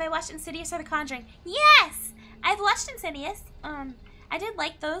 Have I watched Insidious or The Conjuring? Yes! I've watched Insidious. I did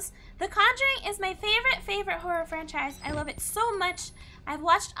like those. The Conjuring is my favorite horror franchise. I love it so much. I've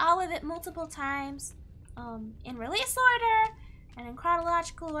watched all of it multiple times. In release order and in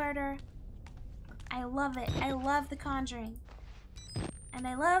chronological order. I love it. I love The Conjuring. And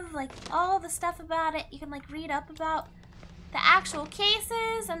I love like all the stuff about it. You can like read up about the actual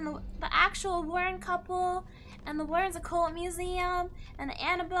cases and the actual Warren couple and the Warren's Occult Museum and the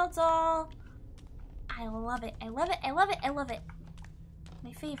Annabelle doll. I love it. I love it. I love it. I love it.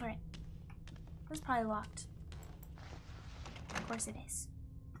 My favorite. This is probably locked. Of course it is.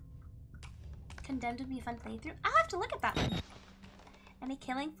 Condemned would be a fun playthrough. I'll have to look at that one. Any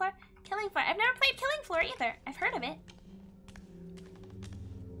Killing Floor? Killing Floor. I've never played Killing Floor either. I've heard of it.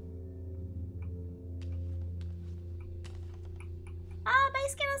 Ah, bye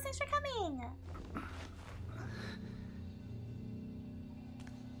Skittles. Thanks for coming.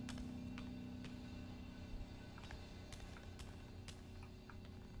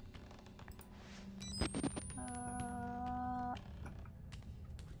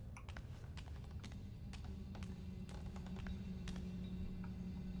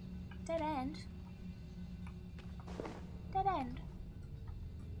 Dead end. Dead end.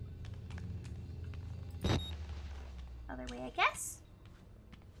 Other way, I guess.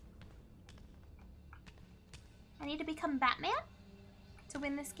 I need to become Batman to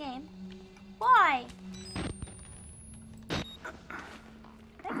win this game. Why? Did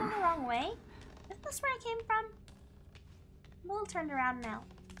I go the wrong way? Isn't this where I came from? I'm a little turned around now.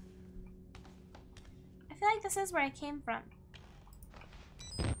 I feel like this is where I came from.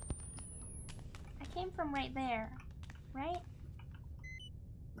 I came from right there, right?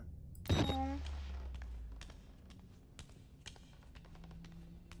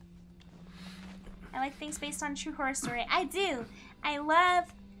 I like things based on true horror story. I do. I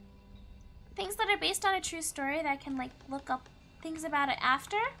love things that are based on a true story that I can like look up things about it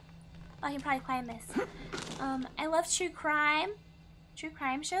after. Oh, I can probably climb this. I love true crime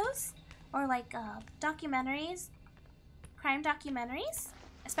shows, or like documentaries, crime documentaries,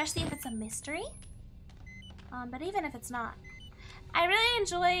 especially if it's a mystery. But even if it's not, I really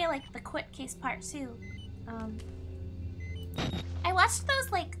enjoy like the court case part too. I watched those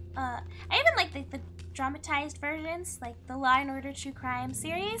like I even like the dramatized versions, like the Law and Order True Crime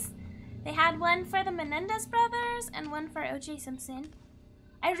series. They had one for the Menendez brothers and one for O.J. Simpson.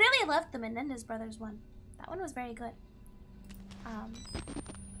 I really loved the Menendez brothers one. That one was very good.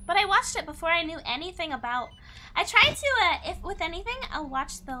 But I watched it before I knew anything about. I try to, if with anything, I'll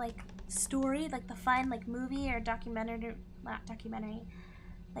watch the like story, like the fun like movie or documentary, not documentary,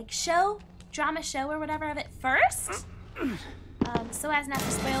 like show, drama show or whatever of it first. So as not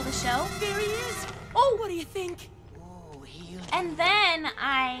to spoil the show. There he is! Oh, what do you think? Oh, and then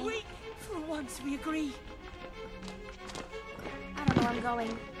Wait, for once we agree. I don't know where I'm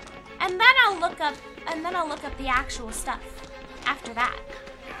going. And then I'll look up the actual stuff after that.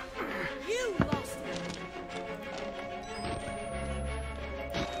 You lost it.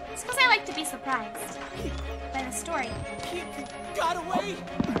 It's because I like to be surprised by the story. You got away.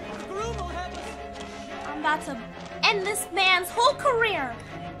 The groom will have us. I'm about to end this man's whole career.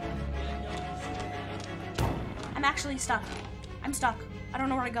 I'm actually stuck. I'm stuck. I don't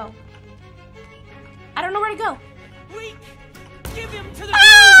know where to go. I don't know where to go. Wait! Give him to the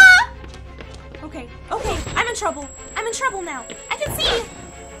Ah! Okay, okay. I'm in trouble. I'm in trouble now. I can see.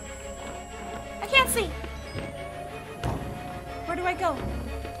 I can't see. Where do I go?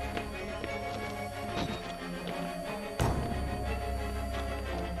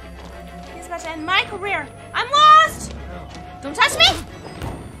 He's about to end my career. I'm lost. Don't touch me!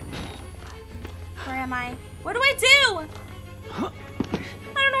 Where am I? What do I do? I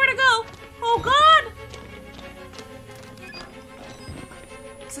don't know where to go. Oh God!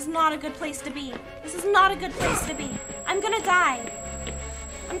 This is not a good place to be. This is not a good place to be. I'm gonna die.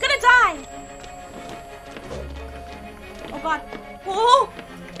 I'm gonna die! Oh God. Oh!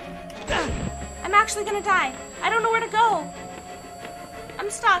 I'm actually gonna die. I don't know where to go. I'm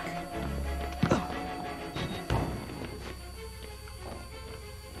stuck.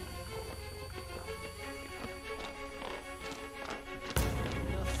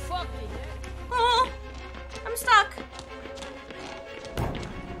 Oh! I'm stuck.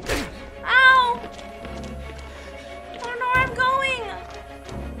 Ow! I don't know where I'm going.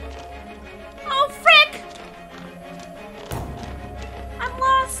 Oh, frick! I'm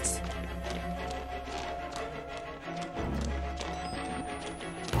lost.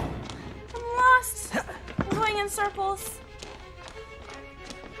 I'm lost. I'm going in circles.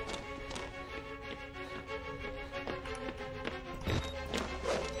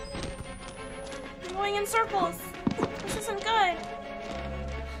 I'm going in circles. This isn't good.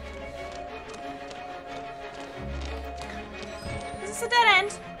 Is this a dead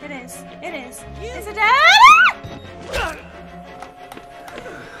end? It is. It is. It's a dead end!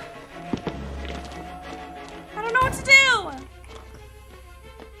 I don't know what to do.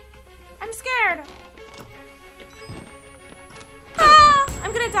 I'm scared. Ah!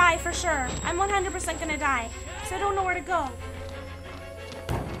 I'm gonna die for sure. I'm 100% gonna die. So I don't know where to go.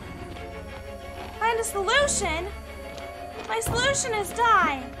 Find a solution? My solution is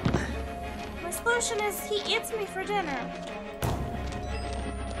die. My solution is he eats me for dinner.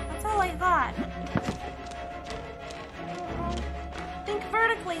 That's all I got. Think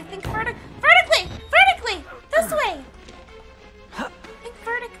vertically. Think vertically. Vertically! This way! Think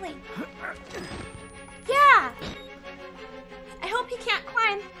vertically. Yeah! I hope he can't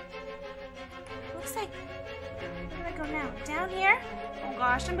climb. Looks like... Where do I go now? Down here? Oh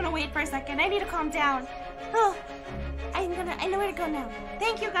gosh, I'm gonna wait for a second. I need to calm down. Oh, I know where to go now.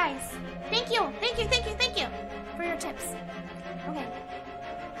 Thank you guys. Thank you for your tips. Okay.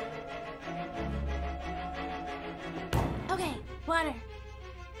 Okay, water.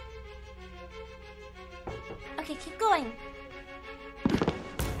 Okay, keep going.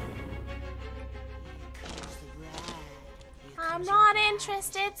 I'm not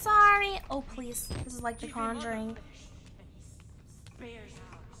interested, sorry. Oh please, this is like The Conjuring.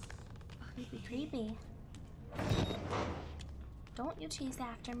 Creepy. Don't you chase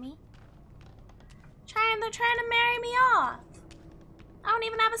after me. They're trying to marry me off. I don't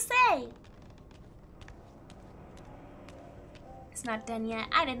even have a say. It's not done yet.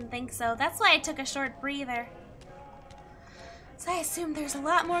 I didn't think so. That's why I took a short breather. So I assume there's a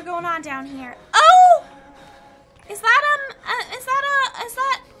lot more going on down here. Oh! Is that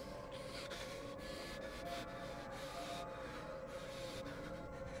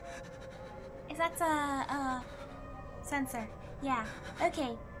that's a sensor. Yeah.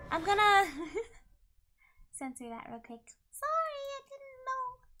 Okay. I'm gonna censor that real quick. Sorry, I didn't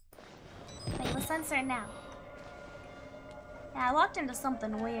know. Okay, we'll censor it now. Yeah, I walked into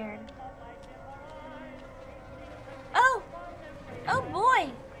something weird. Oh! Oh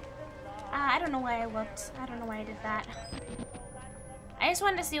boy! I don't know why I looked. I don't know why I did that. I just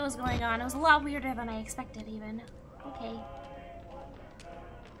wanted to see what was going on. It was a lot weirder than I expected even. Okay.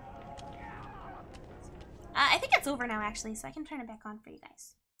 I think it's over now, actually, so I can turn it back on for you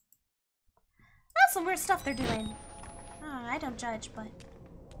guys. That's some weird stuff they're doing. I don't judge, but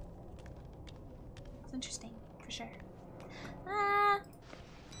it's interesting, for sure.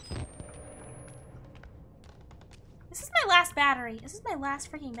 This is my last battery. This is my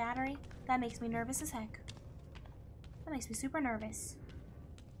last freaking battery. That makes me nervous as heck. That makes me super nervous.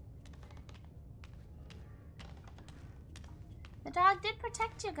 The dog did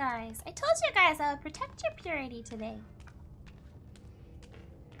protect you guys. I told you guys I would protect your purity today.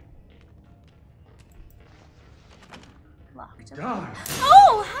 Locked. God.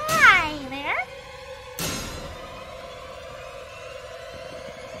 Oh, hi there.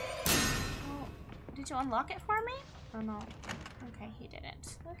 Oh, did you unlock it for me? Or no? Okay, he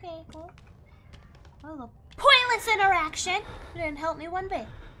didn't. Okay, cool. That was a pointless interaction. It didn't help me one bit.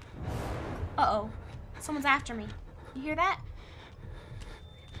 Uh-oh. Someone's after me. You hear that?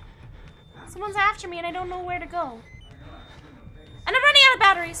 Someone's after me and I don't know where to go. And I'm running out of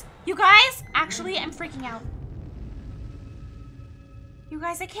batteries. You guys, actually, I'm freaking out. You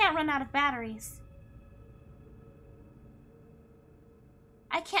guys, I can't run out of batteries.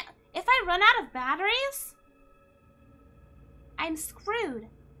 I can't. If I run out of batteries, I'm screwed.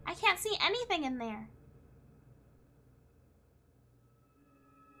 I can't see anything in there.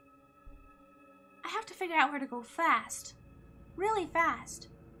 figure out where to go fast. Really fast.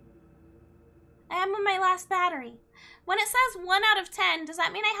 I am on my last battery. When it says 1 out of 10, does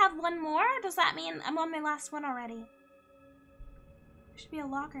that mean I have one more? Or does that mean I'm on my last one already? There should be a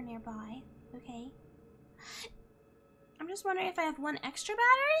locker nearby. Okay. I'm just wondering if I have one extra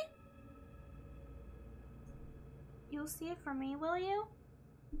battery? You'll see it for me, will you?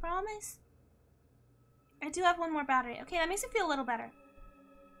 I promise? I do have one more battery. Okay, that makes me feel a little better.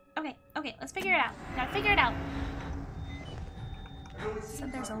 Okay, let's figure it out. Gotta figure it out. So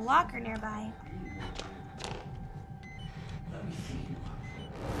there's a locker nearby.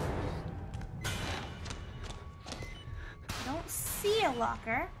 I don't see a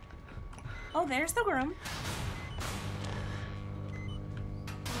locker. Oh, there's the room. I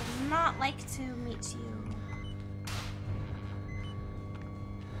would not like to meet you.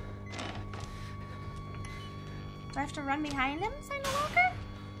 Do I have to run behind him to find the locker?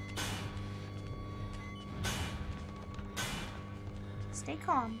 Stay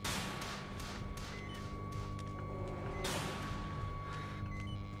calm.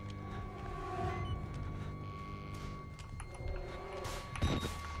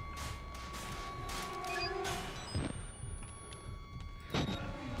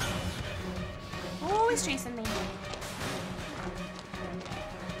 Oh, he's chasing me.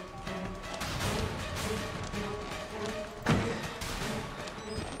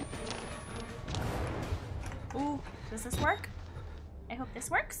 Ooh, does this work? I hope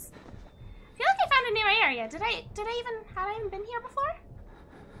this works. I feel like I found a new area. Have I even been here before?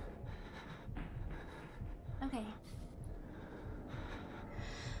 Okay.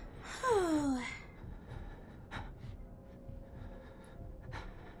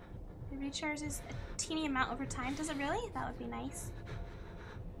 It recharges a teeny amount over time. Does it really? That would be nice.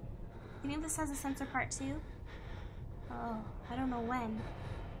 You think this has a sensor part too? Oh, I don't know when.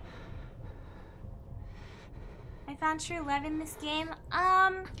 I found true love in this game.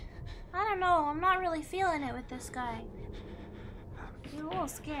 I don't know. I'm not really feeling it with this guy. He's a little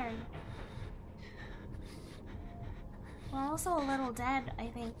scary. Well, also a little dead, I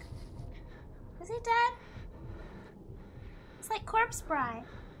think. Is he dead? It's like corpse bride.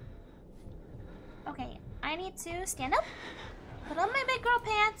 Okay, I need to stand up, put on my big girl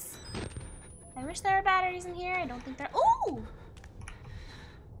pants. I wish there were batteries in here. I don't think there. Ooh!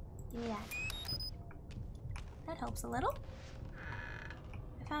 Give me that. That helps a little.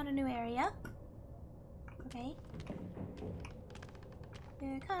 I found a new area. Okay.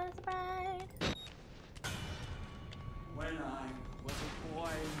 Here comes the bride. When I was a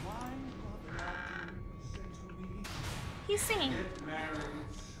boy, my mother often said to me, He's singing. get married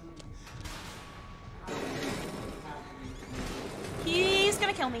someday. He's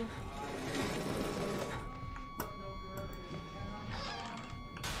gonna kill me.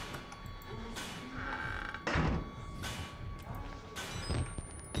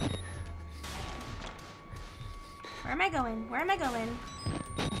 Where am I going? Where am I going?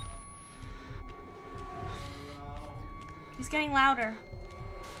 He's getting louder.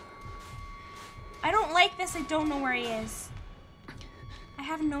 I don't like this. I don't know where he is. I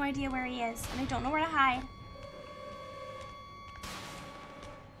have no idea where he is, and I don't know where to hide.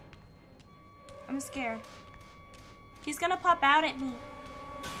 I'm scared. He's gonna pop out at me.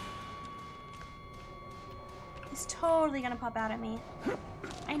 He's totally gonna pop out at me.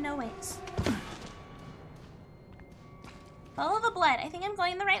 I know it. Follow the blood. I think I'm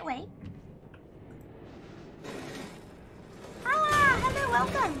going the right way. Ah, hello,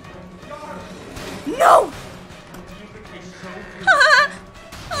 welcome. No!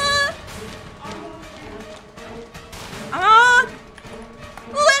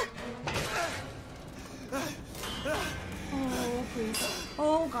 Oh, please.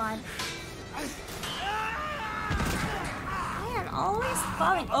 Oh, God. Man, always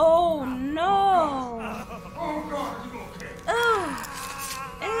falling. Oh, no. Oh God, you okay? Oh.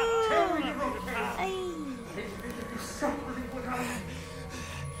 Ay. Something would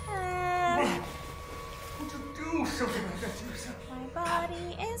Would you do something like that to yourself? My body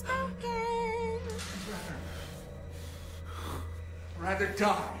is broken. Rather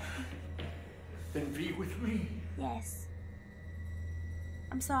die than be with me. Yes.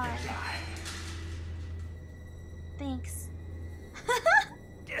 I'm sorry. Die. Thanks.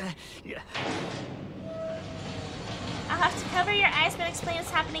 Yeah. I'll have to cover your eyes but explain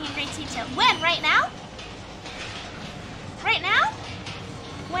what's happening in great detail. When? Right now? Right now?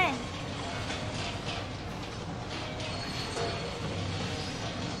 When?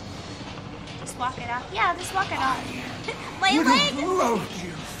 Just walk it off. Yeah, just walk it off. My leg! Loved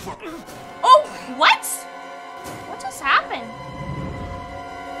you for. Oh, what? What just happened?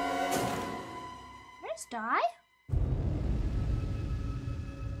 Where's die?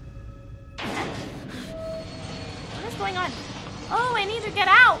 What is going on? Oh, I need to get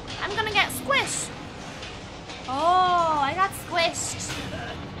out. I'm gonna get squished. Oh, I got squished.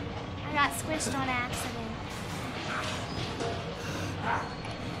 I got squished on accident.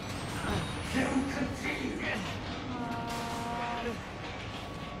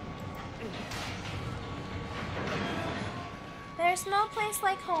 There's no place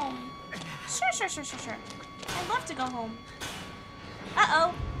like home. Sure. I'd love to go home.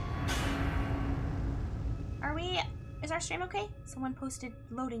 Uh-oh. Is our stream okay? Someone posted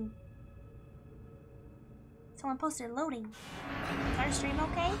loading. Is our stream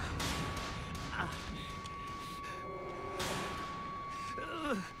okay?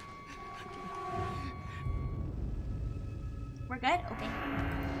 We're good? Okay.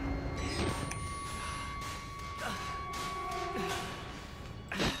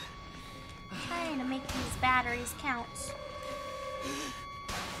 Trying to make these batteries count.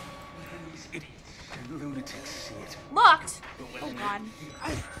 These idiots and lunatics see it. Locked! Oh god.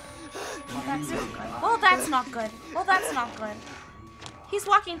 Well, that's not good. He's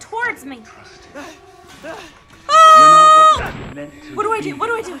walking towards me. Oh! What do I do?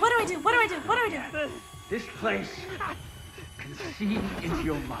 This place can see into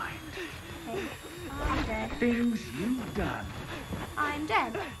your mind. Okay. I'm dead. Things you've done. I'm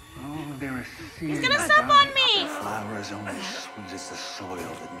dead. Oh, there are seeds. He's gonna step on me! Flower is only as sweet as the soil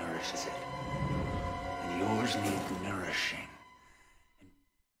that nourishes it. And yours need nourishing.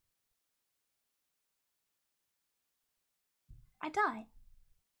 I die.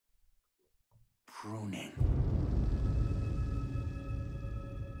 Pruning.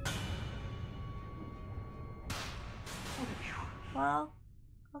 Well,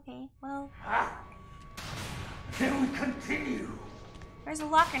 okay, well. Can we continue? There's a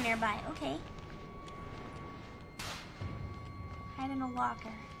locker nearby, okay. Hide in a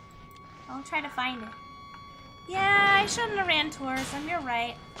locker. I'll try to find it. Yeah, I shouldn't have ran towards him, you're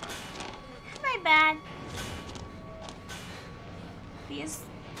right. My bad. These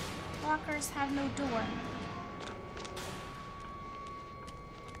lockers have no door.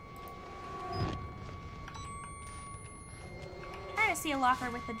 I'm trying to see a locker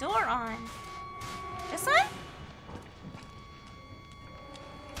with the door on. This one?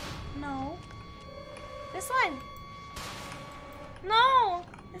 No. This one. No,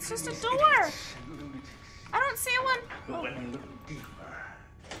 it's just a door. I don't see one. But when I look deeper.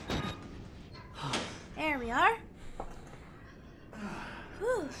 There we are.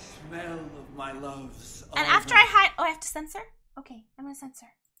 Whew. Smell of my love's And after I hide, oh, I have to censor? Okay, I'm gonna censor.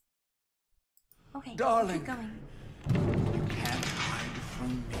 Okay, Darling. keep going. You can't hide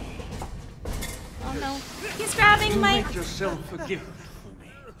from me. Oh no, he's grabbing You my. make yourself a gift for me.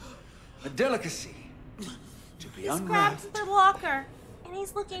 A delicacy to be He's unwrapped. grabbed the locker, and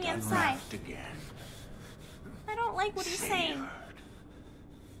he's looking inside. Unwrapped again. I don't like what he's saying.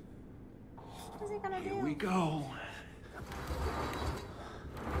 What is he gonna Here we do? go.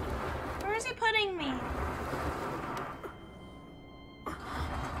 Where is he putting me?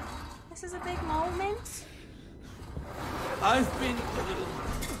 This is a big moment. I've been a little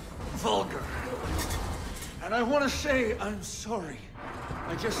vulgar. And I want to say I'm sorry.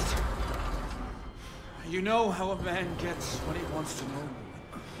 I just... You know how a man gets when he wants to know.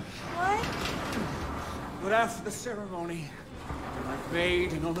 What? But after the ceremony, I've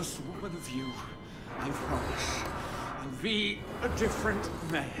made an honest woman of you. I promise. I'll be a different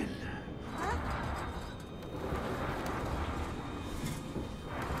man. Huh?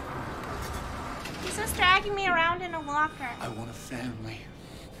 He's just dragging me around in a locker. I want a family,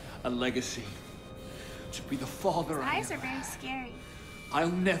 a legacy, to be the father His I eyes are never very had. scary.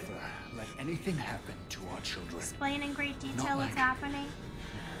 I'll never let anything happen to our children. Explain in great detail Not what's like- happening.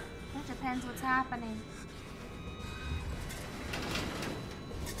 It depends what's happening.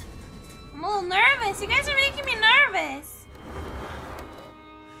 I'm a little nervous. You guys are making me nervous.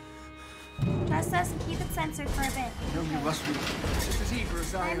 Trust us and keep it censored for a bit. I know you must be just as eager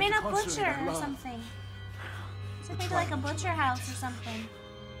as I am I'm in to a consummate butcher our or love. something. Something like a butcher house or something.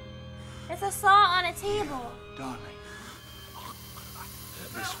 It's a saw on a table. Darling,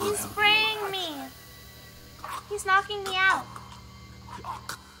 this will He's help. spraying me. He's knocking me out.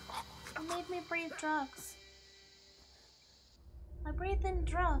 He made me breathe drugs. I breathed in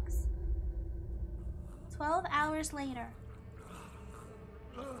drugs. 12 hours later.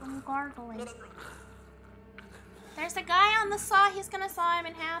 I'm gargling. There's a guy on the saw. He's gonna saw him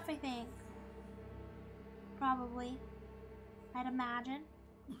in half, I think. Probably. I'd imagine.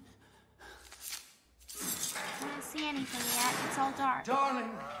 I don't see anything yet. It's all dark. Darling,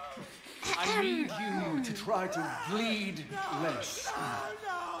 I need you to try to bleed less.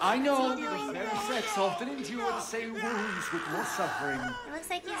 I know the very sex often endure the same wounds with more suffering. It looks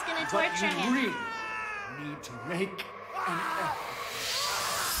like he's gonna But torture you him. really need to make an effort.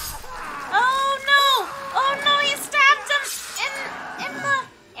 Oh no! Oh no! He stabbed him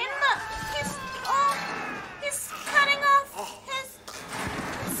he's cutting off his.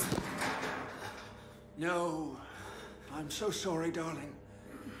 No, I'm so sorry, darling.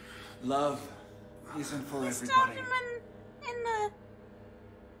 Love isn't for He stabbed everybody. him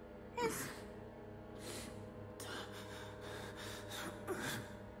in his.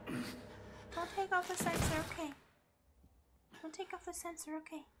 Don't take off the sensor, okay? Don't take off the sensor,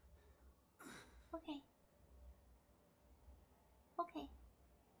 okay? Okay. Okay.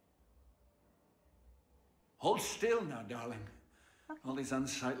 Hold still now, darling. Okay. All these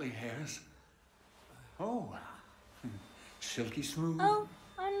unsightly hairs. Oh, silky smooth. Oh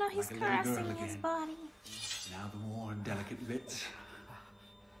no, he's Like a little girl caressing his again. body. Now the more delicate bits.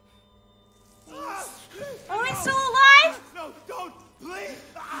 Oh, he's still alive? No, don't, please.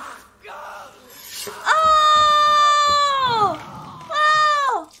 Oh!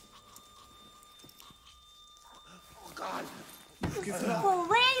 Oh! Oh, God. You've given up.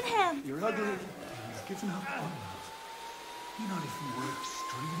 Blade him! You're ugly. You've given up. You're not even worth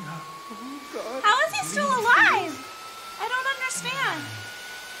stringing up. Oh, God. How is he still alive? I don't understand.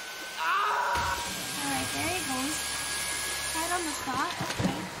 Alright, there he goes. Right on the spot,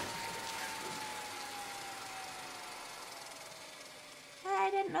 okay. I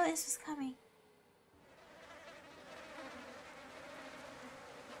didn't know this was coming.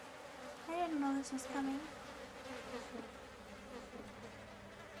 I didn't know this was coming.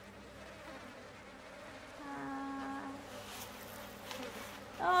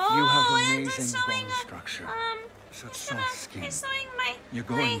 Oh, You have it's amazing showing bone a- structure. Such he's gonna- soft skin. He's showing my. You're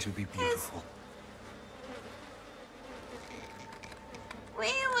going my- to be his- beautiful. We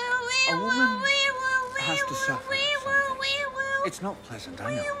A will, woman we has to suffer we will. It's not pleasant, I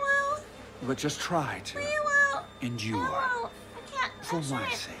We know. will, But just try to we will. endure. I will. I can't. For I'm my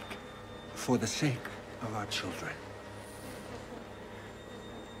trying. sake. For the sake of our children.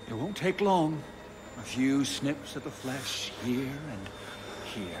 It won't take long. A few snips at the flesh here and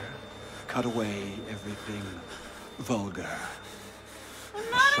here. Cut away everything vulgar. I'm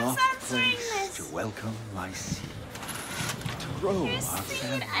A not soft censoring place this. to welcome my seed. To grow Your our seed.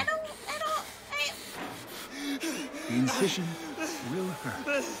 family. I don't. The incision will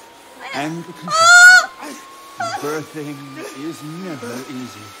hurt. And the Oh! conception. Birthing is never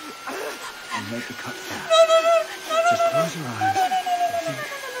easy. And make the cut fast. Just close your eyes and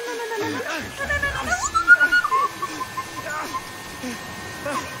think.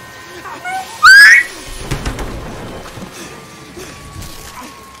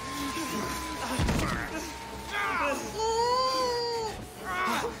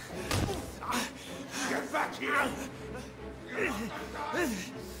 Get back here.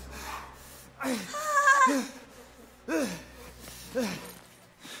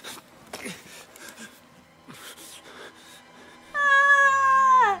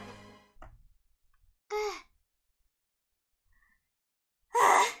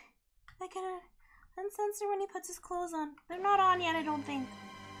 I can uncensor when he puts his clothes on. They're not on yet, I don't think.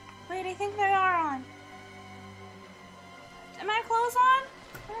 Wait, I think they are on. Am I clothes on?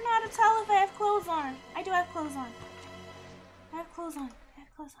 I don't know how to tell if I have clothes on. I do have clothes on. I have clothes on. I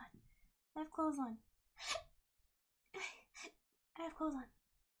have clothes on. I have clothes on. I have clothes on.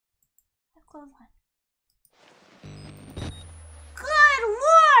 I have clothes on. Good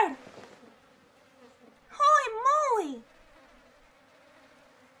Lord! Holy moly!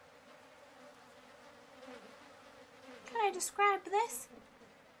 Can I describe this?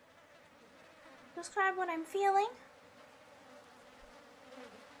 Describe what I'm feeling?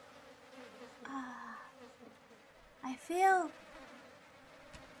 I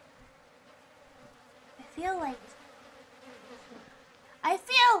feel like I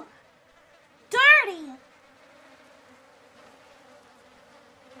feel dirty.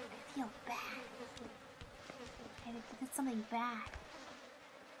 I feel bad. I did something bad.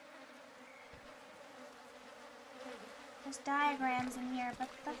 There's diagrams in here, but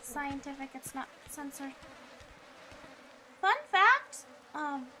that's scientific, it's not censored. Fun fact,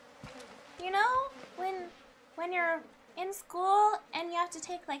 you know, when you're in school and you have to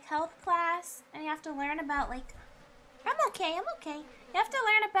take like health class and you have to learn about like, I'm okay. You have to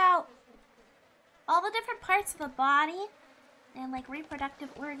learn about all the different parts of the body and like reproductive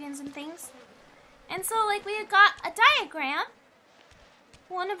organs and things. And so like we got a diagram,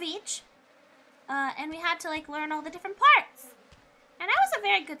 one of each, and we had to like learn all the different parts. And I was a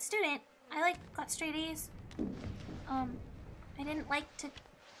very good student, I like got straight A's. I didn't like to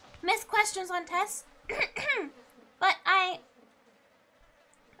miss questions on tests, but I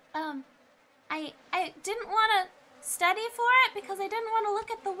didn't want to study for it because I didn't want to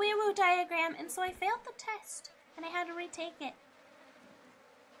look at the wee-woo diagram, and so I failed the test, and I had to retake it.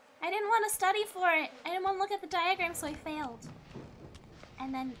 I didn't want to study for it. I didn't want to look at the diagram, so I failed.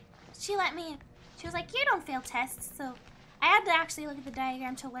 And then she let me, she was like, you don't fail tests, so I had to actually look at the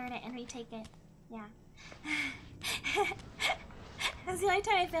diagram to learn it and retake it. Yeah. That's the only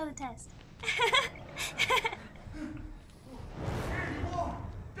time I failed a test.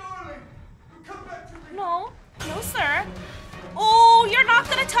 No, no sir. Oh, you're not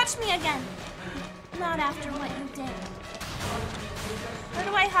gonna touch me again. Not after what you did. Where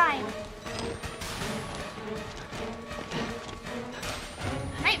do I hide?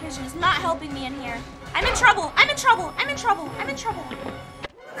 Night vision is not helping me in here. I'm in trouble. I'm in trouble. I'm in trouble. I'm in trouble.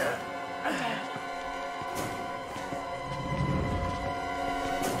 I'm dead.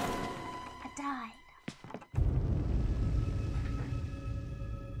 I died.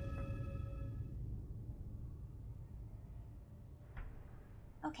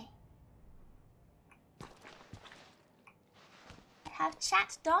 Okay. I have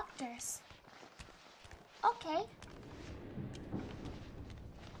chat doctors. Okay.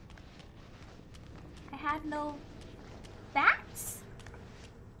 I have no bats?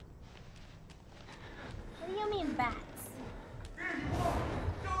 What do you mean bats?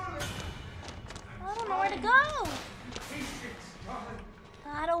 I don't know where to go.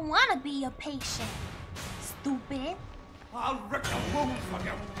 I don't want to be a patient. Stupid. I'll rip the wound from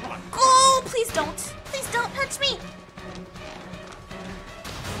your blood. Oh, please don't. Please don't touch me.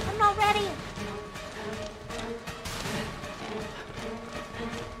 I'm not ready.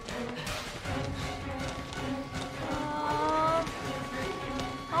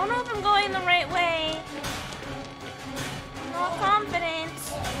 I don't know if I'm going the right way. I'm not confident.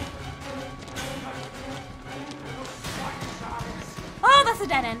 Oh, that's a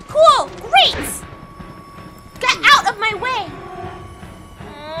dead end. Cool! Great! Get out of my way!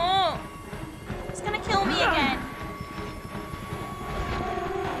 Oh, it's gonna kill me again.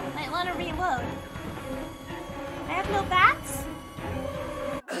 Might want to reload. I have no bats?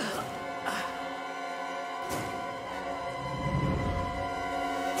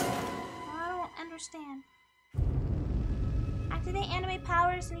 I don't understand. Activate anime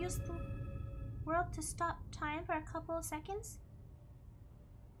powers and use the world to stop time for a couple of seconds.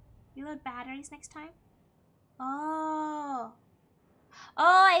 Reload batteries next time. Oh.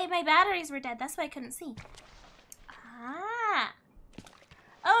 Oh, my batteries were dead. That's why I couldn't see. Ah.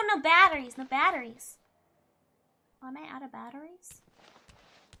 Oh, no batteries. No batteries. Oh, am I out of batteries?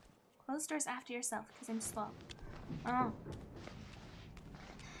 Close doors after yourself, because I'm slow. Oh.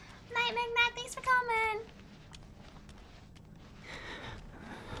 Night, night, night. Thanks for coming.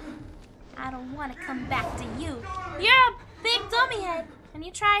 I don't want to come back to you. You're a big dummy head, and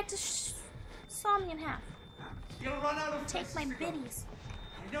you tried to saw me in half. You'll run out of Take my biddies.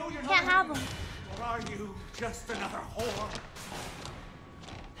 I know you're Can't have them. Or are you just another whore?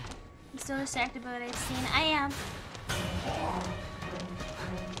 I'm still distracted by what I've seen. I am.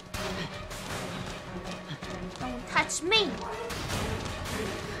 Don't touch me.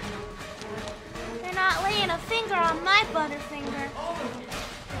 You're not laying a finger on my butterfinger.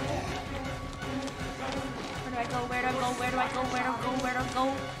 Where do I go? Where do I go? Where do I go? Where do I go? Where do I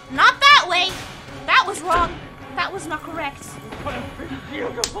go? Not that way! That was wrong. That was not correct. If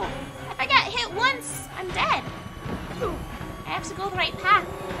I get hit once, I'm dead. I have to go the right path.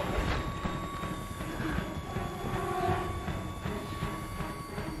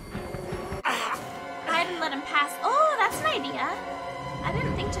 I didn't let him pass. Oh, that's an idea. I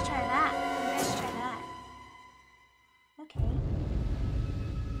didn't think to try that. Maybe I should try that. Okay.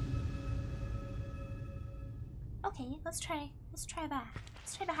 Okay, let's try that.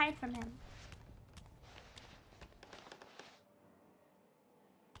 Let's try to hide from him.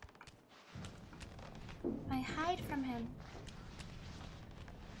 I hide from him.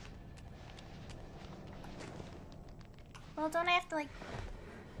 Well, don't I have to, like...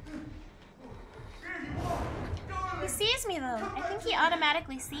 He sees me, though. I think he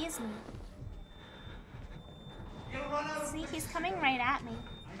automatically sees me. See, he's coming right at me.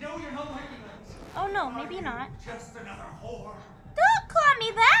 I know you're not like that. Oh, no, maybe not. Just another whore. Don't call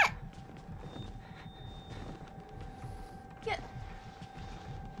me that!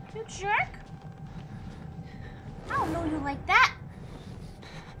 You jerk! I don't know you like that.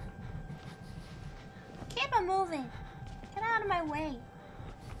 Keep on moving. Get out of my way.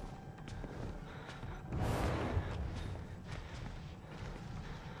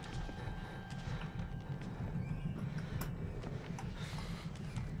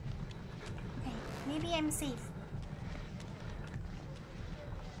 Maybe I'm safe.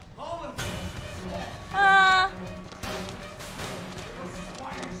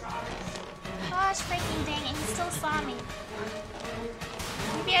 Gosh freaking dang it, he still saw me.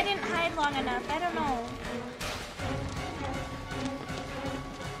 Maybe I didn't hide long enough, I don't know.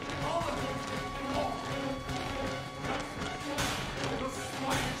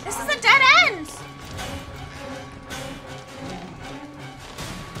 This is a dead end!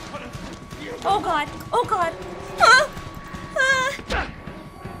 Oh god, oh god.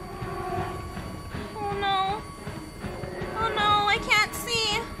 Oh no. Oh no, I can't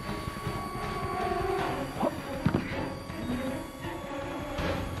see.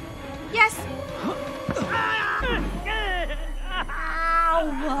 Yes.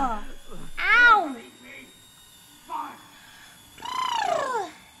 Ow. Ow.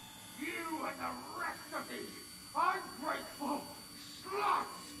 You and the rest of these ungrateful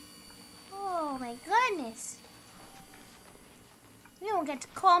sluts! Oh my goodness. You don't get to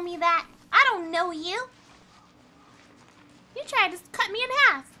call me that. I don't know you. You tried to cut me in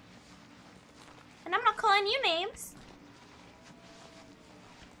half. And I'm not calling you names.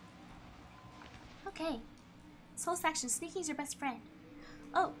 Okay. This whole section, sneaking's your best friend.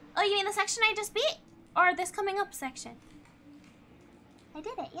 Oh, you mean the section I just beat? Or this coming up section? I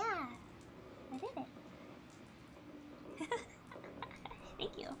did it, yeah. I did it.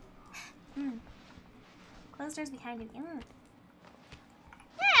 Thank you. Closed doors behind him. Yeah,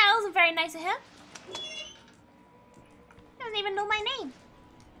 that wasn't very nice of him. He doesn't even know my name.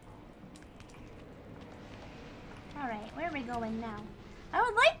 Alright, where are we going now? I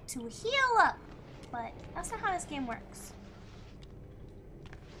would like to heal up, but that's not how this game works.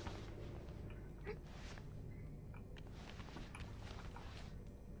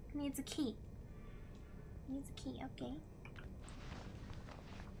 Needs a key. Needs a key, okay.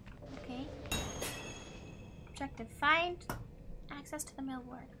 Okay. Objective, find access to the mail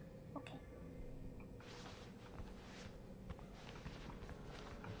ward. Okay.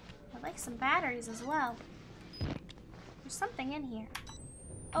 I'd like some batteries as well. There's something in here.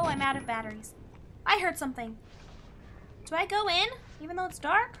 Oh, I'm out of batteries. I heard something. Do I go in, even though it's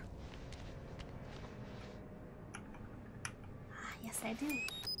dark? Yes, I do.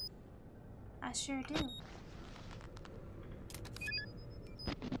 I sure do.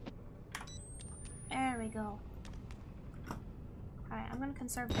 There we go. Alright, I'm gonna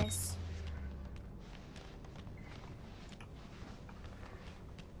conserve this.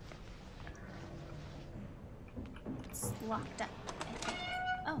 It's locked up, I think.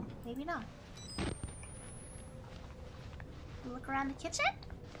 Oh, maybe not. Look around the kitchen?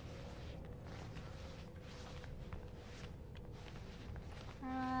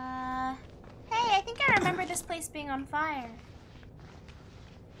 Hey, I think I remember this place being on fire.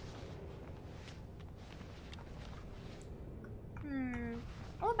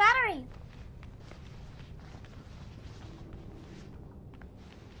 Oh, battery.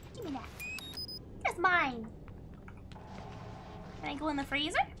 Give me that. That's mine. Can I go in the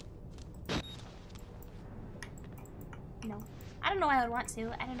freezer? No. I don't know why I would want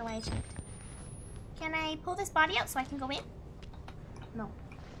to. I don't know why I checked. Can I pull this body out so I can go in? No.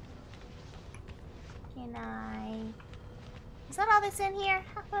 Can I... Is that all that's in here?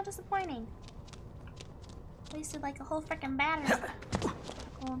 How disappointing. Wasted like a whole freaking battery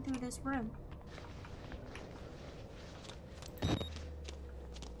going through this room.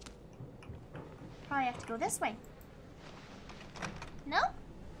 Probably have to go this way. No?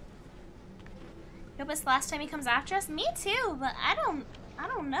 Hope it's the last time he comes after us. Me too, but I don't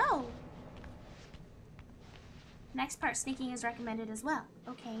know. Next part, sneaking is recommended as well.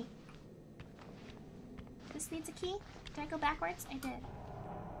 Okay. This needs a key. Did I go backwards? I did.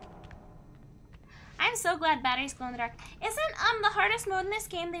 I'm so glad batteries glow in the dark. Isn't the hardest mode in this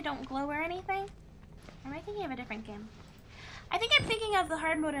game they don't glow or anything? Or am I thinking of a different game? I think I'm thinking of the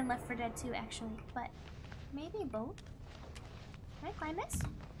hard mode in Left 4 Dead 2 actually, but maybe both. Can I climb this?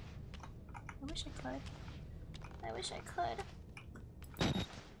 I wish I could. I wish I could.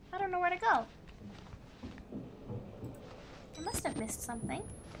 I don't know where to go. I must have missed something.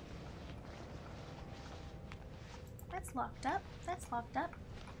 That's locked up. That's locked up.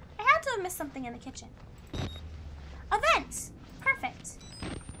 I had to have missed something in the kitchen. A vent! Perfect.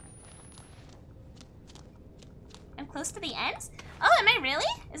 I'm close to the end? Oh, am I really?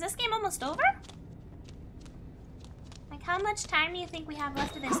 Is this game almost over? Like, how much time do you think we have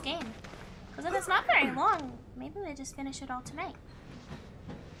left of this game? Because if it's not very long, maybe we just finish it all tonight.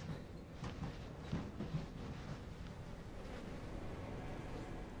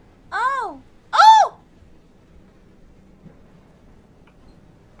 Oh! Oh!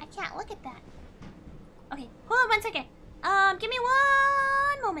 I can't look at that. one second. Give me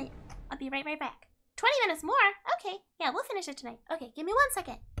one moment. I'll be right back. 20 minutes more? Okay. Yeah, we'll finish it tonight. Okay, give me 1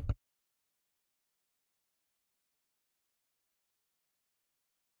 second.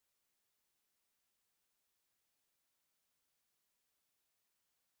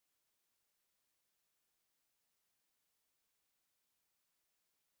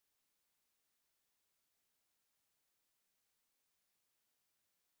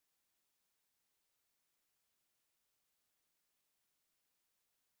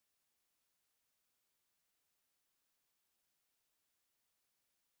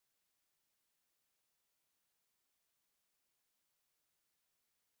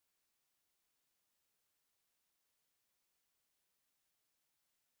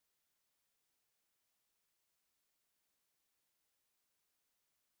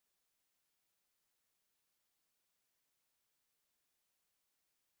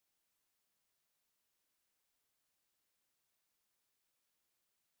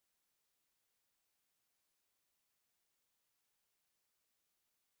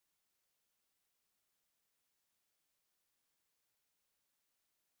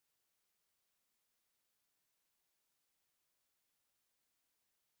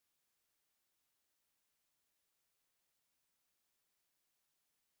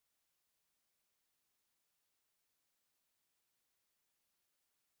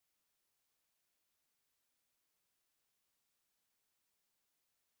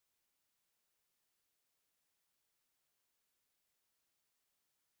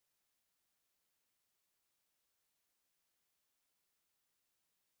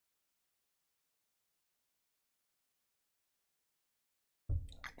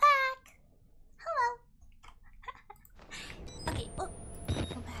 Back. Hello. Okay. Oh,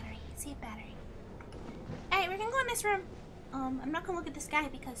 battery. Save battery. Alright, we're gonna go in this room. I'm not gonna look at this guy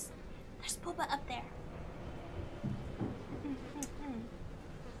because there's Boba up there.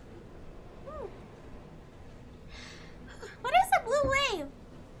 What is a blue wave?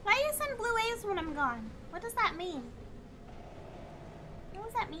 Why do you send blue waves when I'm gone? What does that mean? What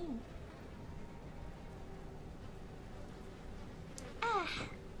does that mean?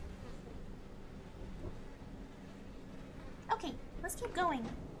 Okay, let's keep going.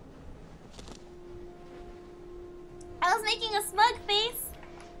 I was making a smug face.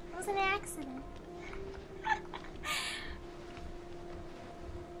 It was an accident.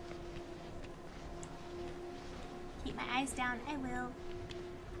 Keep my eyes down. I will.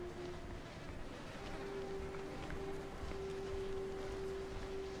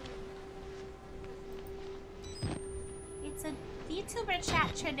 It's a VTuber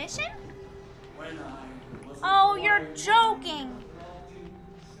chat tradition? Oh, you're joking.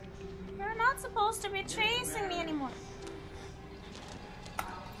 You're not supposed to be chasing me anymore.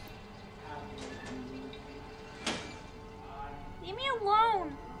 Leave me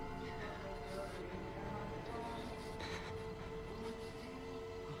alone.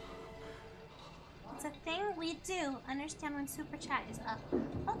 It's a thing we do. Understand when super chat is up.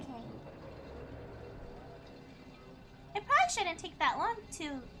 Okay. It probably shouldn't take that long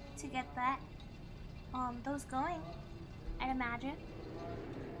to get that those going, I'd imagine.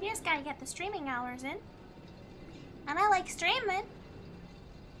 You just gotta get the streaming hours in. And I like streaming.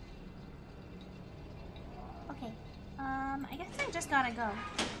 Okay. I guess I just gotta go.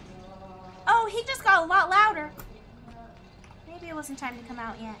 Oh, he just got a lot louder. Maybe it wasn't time to come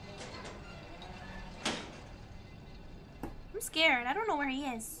out yet. I'm scared. I don't know where he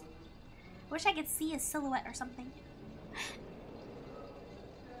is. Wish I could see his silhouette or something.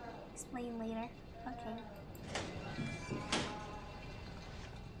 Explain later. Okay.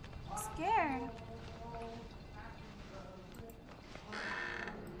 Scared.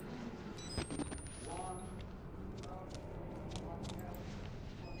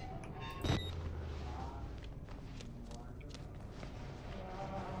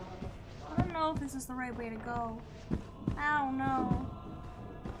 I don't know if this is the right way to go. I don't know.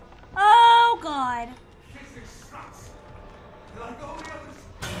 Oh God.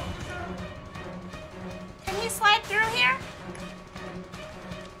 Can he slide through here?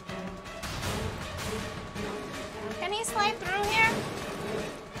 Can he slide through here?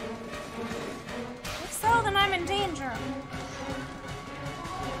 If so, then I'm in danger.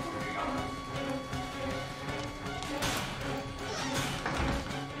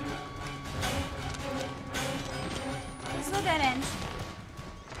 This is a dead end.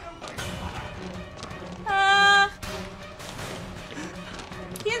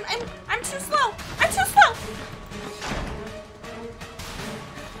 I'm too slow. I'm too slow.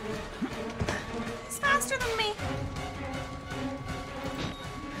 He's faster than me.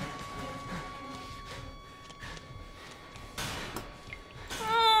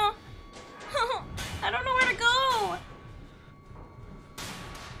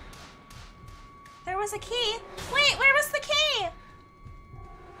 was a key. Wait, where was the key?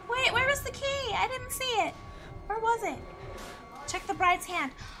 Wait, where was the key? I didn't see it. Where was it? Check the bride's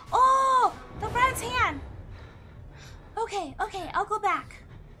hand. Oh, the bride's hand. Okay, I'll go back.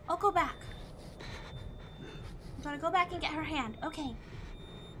 I'll go back. I'm gonna go back and get her hand. Okay.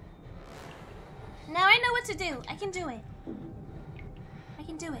 Now I know what to do. I can do it. I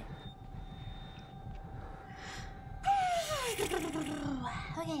can do it.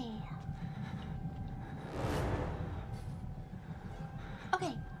 Okay.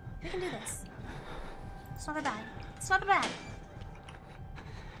 Okay, we can do this. It's not that bad. It's not that bad.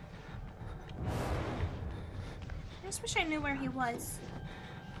 I just wish I knew where he was.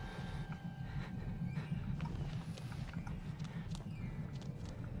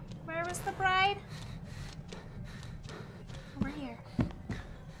 Where was the bride? Over here.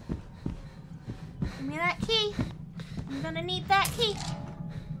 Give me that key. I'm gonna need that key.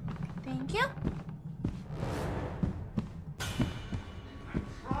 Thank you.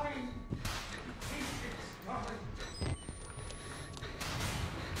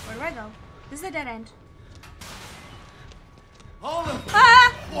 Where do I go? This is a dead end. All of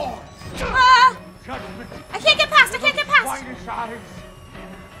Ah! war, Ah! judgment, I can't get past! I can't get past! whitish eyes.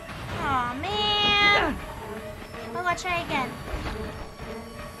 Aw, man. Well, I'll try again.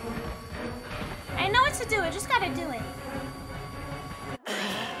 I know what to do. I just gotta do it.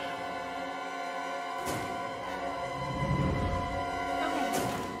 Okay.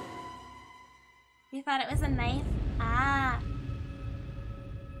 You thought it was a knife? Ah.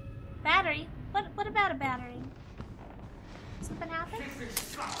 Battery? What about a battery? Something happened?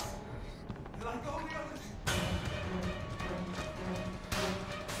 Like all the others.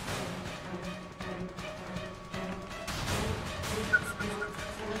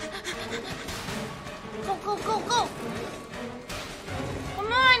 Go, go, go, go!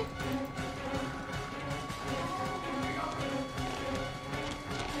 Come on!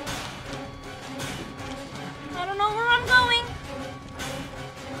 I don't know where I'm going.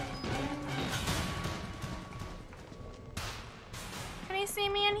 Can you see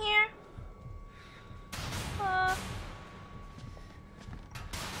me in here?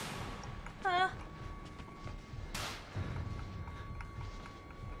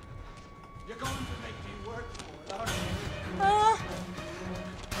 You're going to make me work for it, aren't you?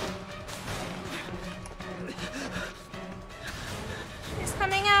 He's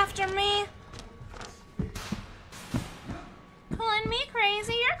coming after me. Calling me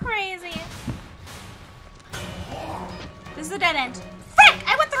crazy, you're crazy. This is a dead end. Frick!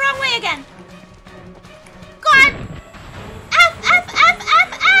 I went the wrong way again. Go on! F!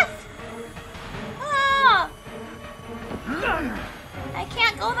 Oh! I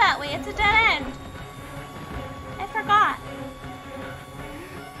can't go that way, it's a dead end. I forgot.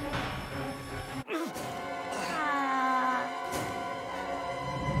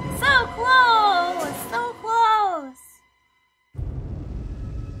 So close! So close!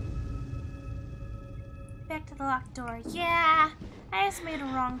 Back to the locked door. Yeah, I just made a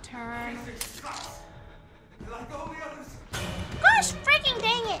wrong turn. Like all the others. Gosh, freaking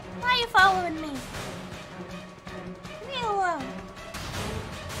dang it! Why are you following me? Leave me alone.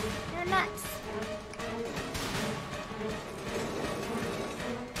 You're nuts.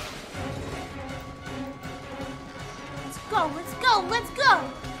 Let's go, let's go, let's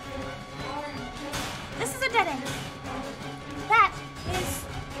go! This is a dead end. That is...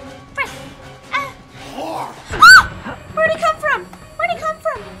 Frick! Ah! Ah! Where'd he come from? Where'd he come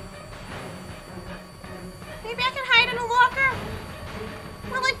from? Maybe I can hide in a locker?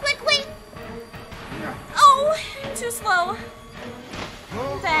 Really quickly? Oh, too slow.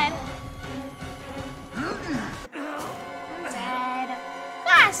 I'm dead. I'm dead.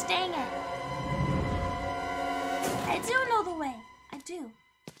 Gosh dang it. I do know the way. I do.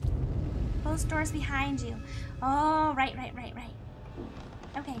 Close doors behind you. Oh, right.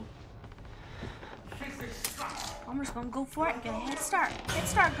 Okay. I'm just gonna go for it. Get a head start. Head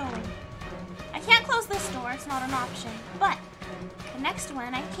start going. I can't close this door. It's not an option. But the next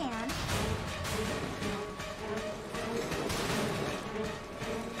one I can.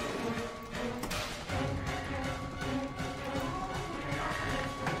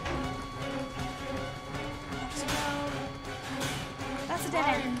 Let's go. That's a dead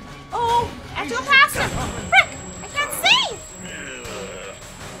end. Oh, I have to go past him. Frick! I can't see.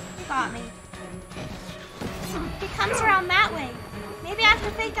 He got me. He comes around that way. Maybe I have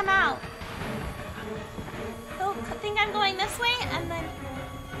to fake him out. He'll think I'm going this way, and then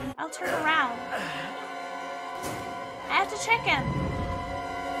I'll turn around. I have to trick him.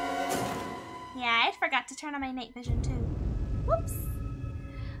 Yeah, I forgot to turn on my night vision too. Whoops.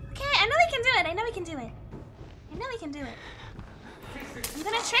 Okay, I know we can do it. I know we we can do it. I know we can do it. I'm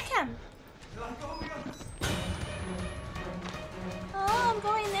gonna trick him. Oh, I'm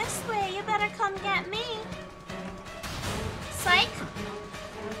going this way. You better come get me. Psych.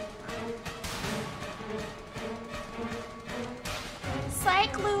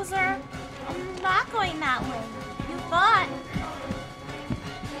 Psych, loser. I'm not going that way. You thought.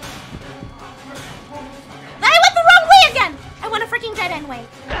 I went the wrong way again! I went a freaking dead end way.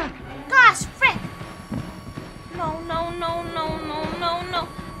 Gosh, frick. No, no, no, no, no, no, no.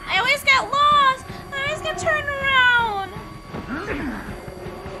 I always get lost. I always get turned around.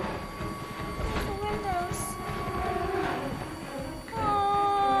 The windows.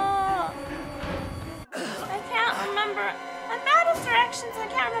 Oh. I can't remember. I'm bad at directions. I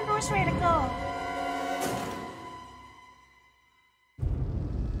can't remember which way to go.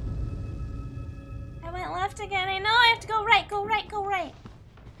 I went left again. I know I have to go right. Go right. Go right.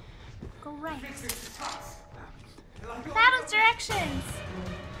 Go right. Bad with directions.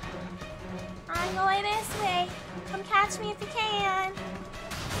 I'm going this way. Come catch me if you can.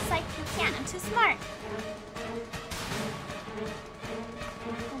 It's like you can't. I'm too smart.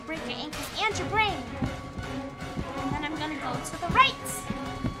 I'll break your ankles and your brain. And then I'm gonna go to the right.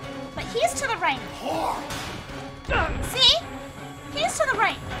 But he's to the right. See? He's to the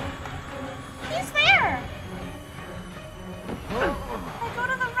right. He's there. I go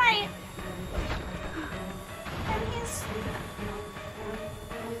to the right. And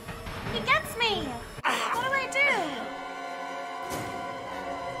he gets me. What do I do?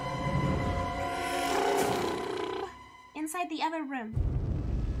 Inside the other room.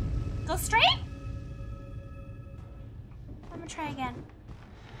 Go straight? I'm gonna try again.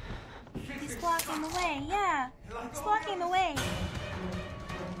 He's blocking the way. Yeah. He's blocking the way.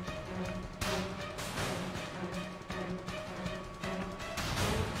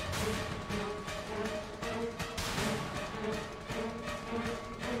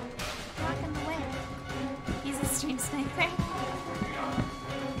 Blocking the way. He's a stream sniper.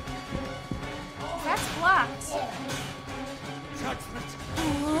 That's blocked. Judgment.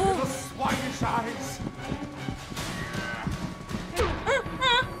 Little swinish eyes.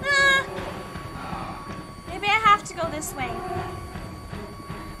 Maybe I have to go this way.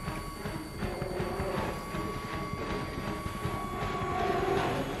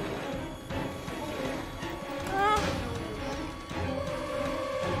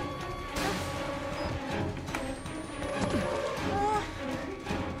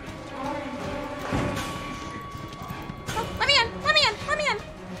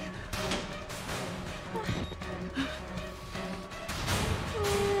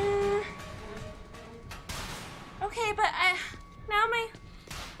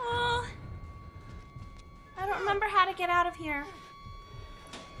 Here.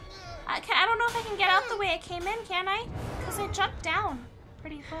 I don't know if I can get out the way I came in, can I? Because I jumped down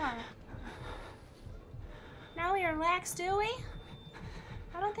pretty far. Now we relax, do we?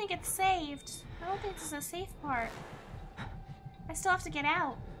 I don't think it's saved. I don't think this is a safe part. I still have to get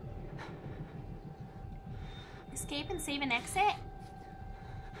out. Escape and save and exit?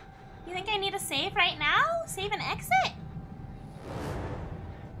 You think I need to save right now? Save and exit?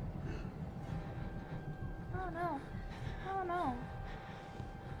 Oh no. Oh no.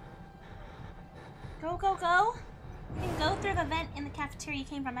 Go, go, go. You can go through the vent in the cafeteria you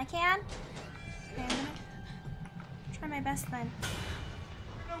came from. I can? Okay, I'm gonna try my best then.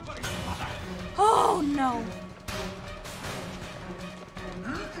 Oh no.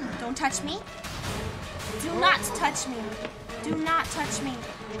 Don't touch me. Do not touch me. Do not touch me.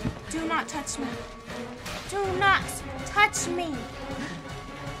 Do not touch me. Do not touch me.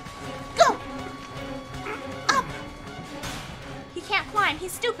 Go! Up! He can't climb.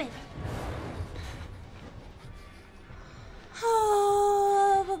 He's stupid.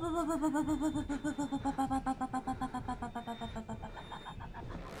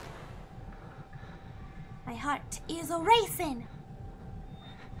 My heart is a racing.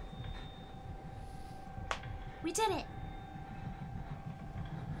 We did it.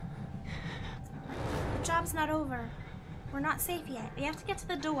 The job's not over. We're not safe yet. We have to get to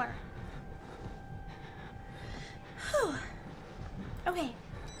the door. Whew. Okay.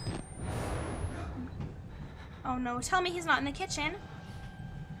 Oh no, tell me he's not in the kitchen.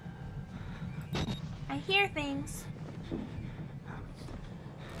 I hear things.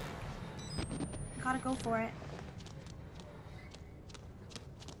 Gotta go for it.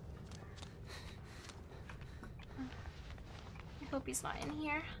 I hope he's not in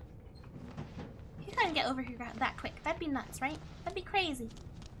here. He couldn't get over here that quick. That'd be nuts, right? That'd be crazy.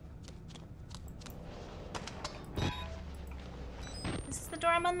 This is the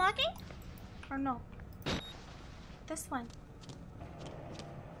door I'm unlocking? Or no. This one.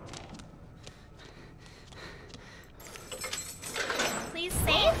 Please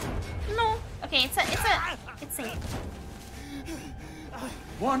save? No. Okay, it's safe.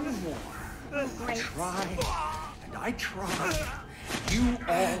 One more. Great. Try, and I tried. You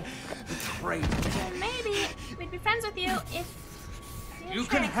all betrayed me. Then maybe we'd be friends with you if You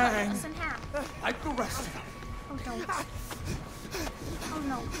try can to cut hang us in half. like the rest of them. Oh, don't. Oh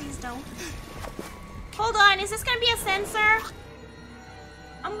no, please don't. Hold on, is this gonna be a sensor?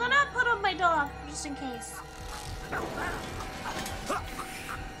 I'm gonna put up my dog just in case.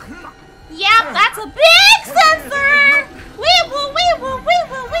 Yep, that's a big sensor! Wee woo, wee woo, wee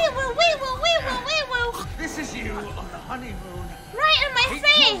woo, wee woo, wee woo, wee woo, wee woo. This is you on the honeymoon. Right in my Hate to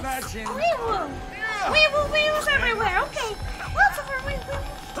face! imagine. Wee woo! Wee woo, wee woo's everywhere, okay. Lots of them, wee woo.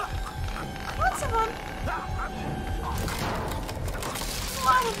 Lots of them. A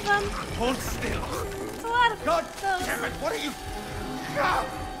lot of them. Hold still. A lot of God those. damn it, what are you? God.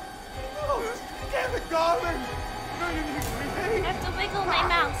 Oh, damn it, darling. No, you need to I behave. have to wiggle my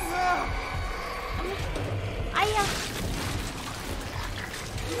mouse.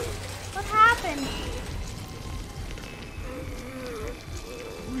 What happened?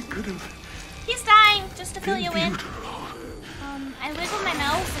 We could have He's dying, just to fill been you in. beautiful. I wiggled my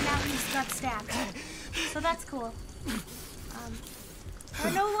mouse and now he's got stabbed. So that's cool. There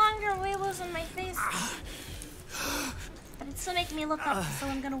are no longer wigglers in my face. But it's still making me look up, so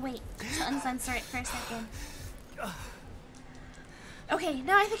I'm gonna wait to uncensor it for a second. Okay,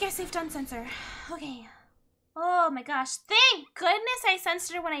 now I think I saved uncensor. Okay. Oh my gosh. Thank goodness I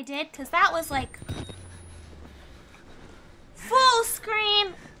censored it when I did, because that was like full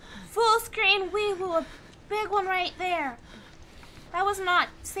screen wee woo, a big one right there. That was not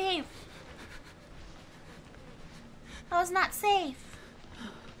safe. That was not safe.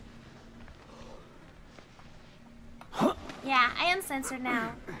 Yeah, I uncensored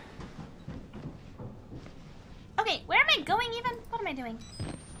now. Okay, where am I going even? What am I doing?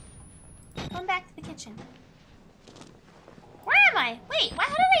 Going back to the kitchen. Where am I? Wait, how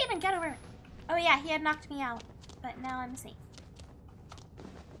did I even get over? Oh yeah, he had knocked me out, but now I'm safe.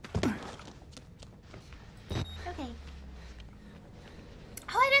 Okay.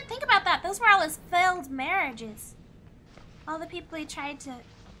 Oh, I didn't think about that. Those were all his failed marriages. All the people he tried to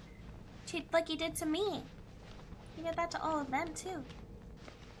cheat like he did to me. He did that to all of them too.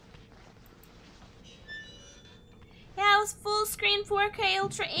 Yeah, it was full screen 4K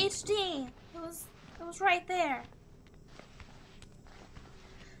Ultra HD. It was right there.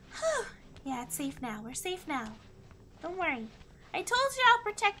 Yeah, it's safe now. We're safe now. Don't worry. I told you I'll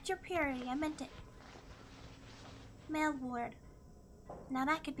protect your purity. I meant it. Mail ward. Now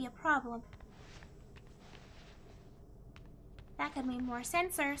that could be a problem. That could mean more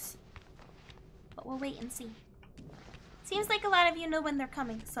sensors. But we'll wait and see. Seems like a lot of you know when they're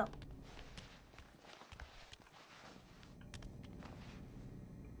coming, so.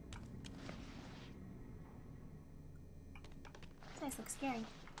 This place looks scary.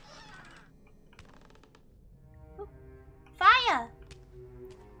 Ooh. Fire!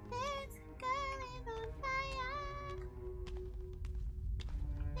 This girl is on fire.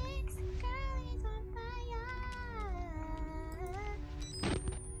 This girl is on fire.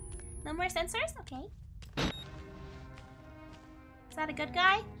 No more sensors? Okay. Is that a good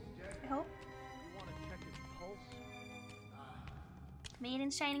guy? I hope. Made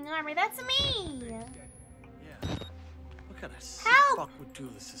in shining armor. That's me! Yeah. What kind of sick Help! fuck would do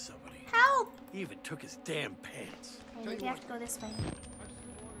this to somebody? Help! He even took his damn pants. Okay, maybe I have to go this way.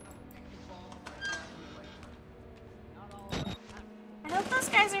 I hope those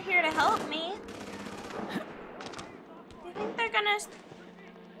guys are here to help me. I think they're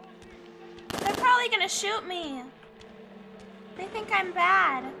probably gonna shoot me. They think I'm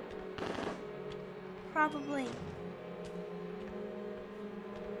bad. Probably.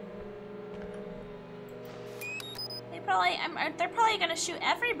 They're probably gonna shoot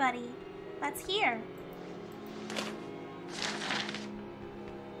everybody that's here.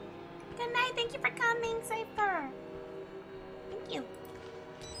 Good night, thank you for coming, Cypher. Thank you.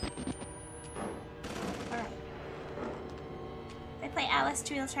 Alright. If I play Outlast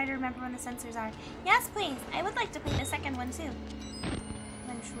 2, I'll try to remember when the sensors are. Yes, please. I would like to play the second one too.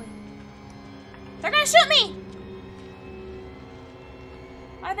 Eventually. They're gonna shoot me!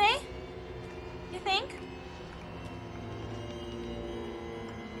 Are they? You think?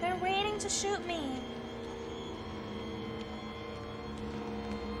 They're waiting to shoot me.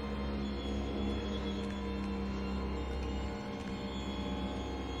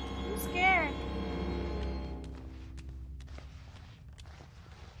 I'm scared.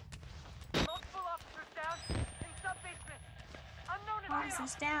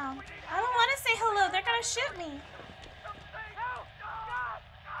 is down. I don't want to say hello. They're gonna shoot me.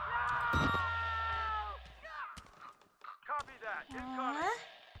 Copy that. Incoming.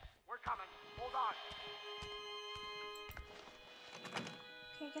 We're coming. Hold on.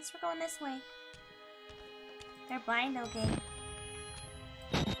 Okay, I guess we're going this way. They're blind, okay.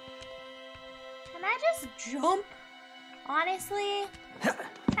 Can I just jump? Honestly, I'm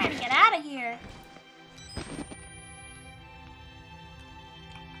trying to get out of here.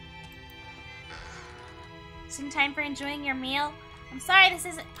 Just in time for enjoying your meal. I'm sorry, this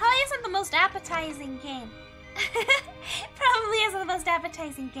probably isn't the most appetizing game. Probably isn't the most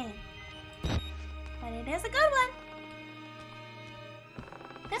appetizing game. But it is a good one.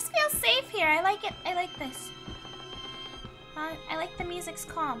 This feels safe here. I like it. I like this. I like the music's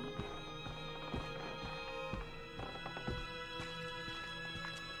calm.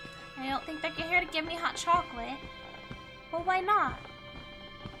 I don't think they're here to give me hot chocolate. Well, why not?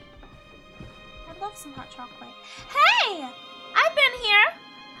 I'd love some hot chocolate. Hey! I've been here!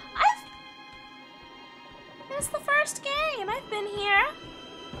 This is the first game. I've been here.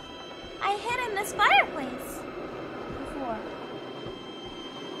 I hid in this fireplace before.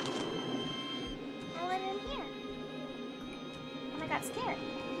 I went in here. And I got scared.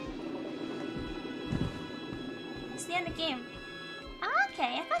 It's the end of the game.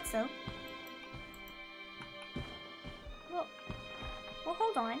 Okay, I thought so. Well,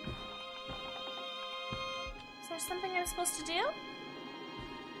 hold on. Is there something I'm supposed to do?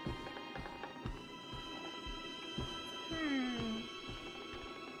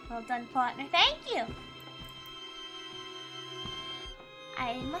 Well done, partner. Thank you!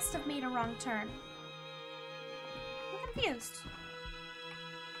 I must have made a wrong turn. I'm confused.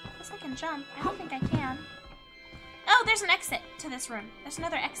 Guess I can jump. I don't think I can. Oh, there's an exit to this room. There's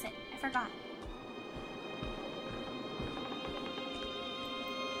another exit. I forgot.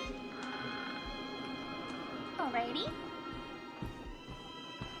 Alrighty.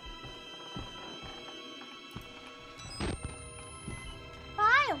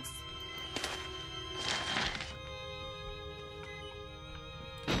 Files.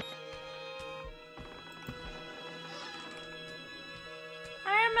 I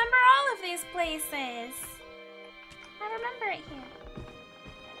remember all of these places. I remember it here.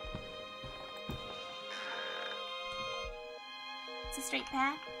 It's a straight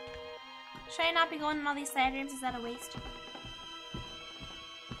path. Should I not be going in all these side rooms? Is that a waste?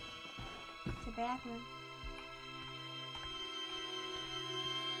 It's a bathroom.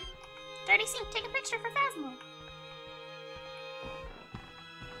 Dirty sink. Take a picture for Phasmo.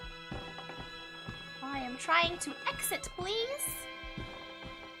 I am trying to exit, please.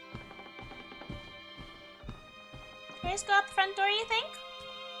 Can I just go out the front door, you think?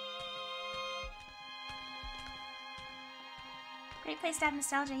 Great place to have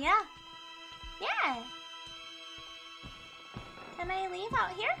nostalgia, yeah. Yeah. Can I leave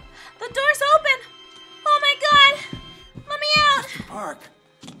out here? The door's open! Oh my god! Let me out! Park.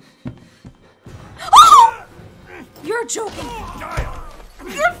 Oh! You're joking!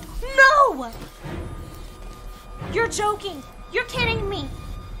 No! You're joking! You're kidding me!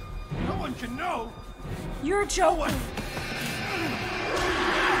 No one can know. You're joking!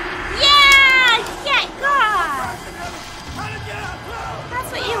 Yeah! Get God!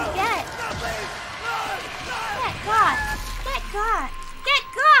 That's what you get! Get God! Get God! Get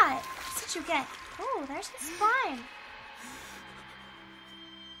God! That's what you get. Oh, there's his spine.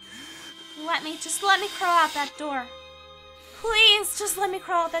 Just let me crawl out that door. Please, just let me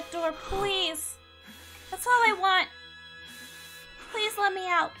crawl out that door, please. That's all I want. Please let me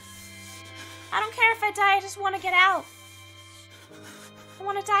out. I don't care if I die, I just want to get out. I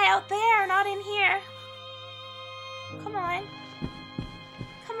want to die out there, not in here. Come on.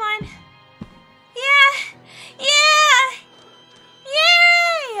 Come on. Yeah! Yeah!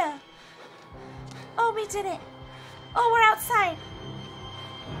 Yay! Oh, we did it. Oh, we're outside.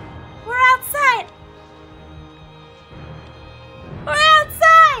 We're outside. We're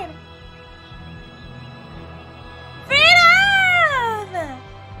outside. Freedom!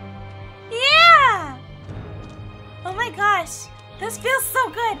 Yeah! Oh my gosh. This feels so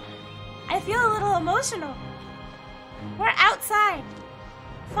good. I feel a little emotional. We're outside.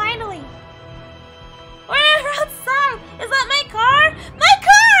 Finally. We're outside. Is that my car? My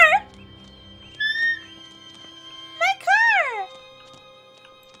car! My car!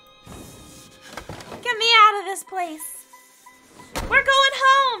 Get me out of this place. We're going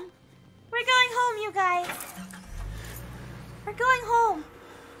home. We're going home, you guys. We're going home.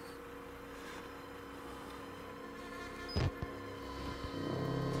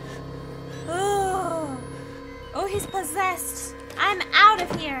 Oh, he's possessed. I'm out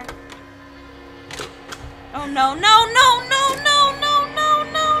of here. Oh no, no, no, no, no, no, no,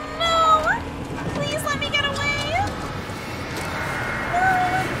 no, no! Please let me get away! No.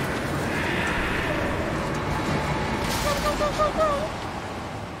 Go, go, go, go, go!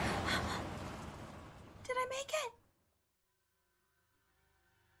 Did I make it?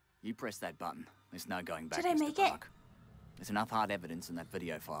 You press that button. There's no going back. Did I make it? There's enough hard evidence in that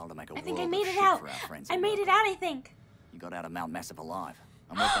video file to make a I think I world made of it shit out. for our friends. I made it out, I think. You got out of Mount Massive alive,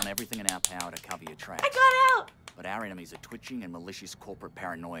 and we've done everything in our power to cover your tracks. I got out! But our enemies are twitching and malicious corporate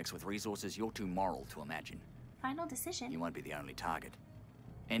paranoics with resources you're too moral to imagine. Final decision. You won't be the only target.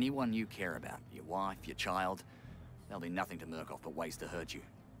 Anyone you care about, your wife, your child, they'll do nothing to Murkoff but ways to hurt you.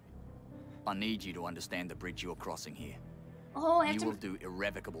 I need you to understand the bridge you're crossing here. Oh, You will do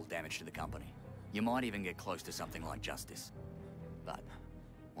irrevocable damage to the company. You might even get close to something like justice. But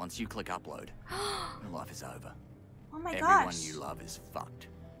once you click upload, your life is over. Oh my Everyone gosh. you love is fucked.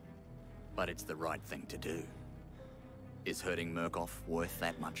 But it's the right thing to do. Is hurting Murkoff worth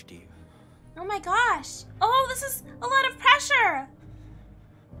that much to you? Oh my gosh. Oh, this is a lot of pressure.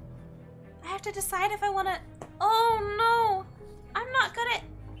 I have to decide if I want to... Oh no. I'm not good at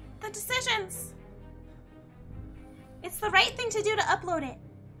the decisions. It's the right thing to do to upload it.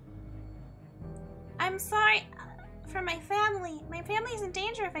 I'm sorry for my family. My family's in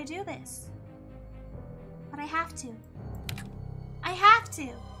danger if I do this. But I have to. I have to.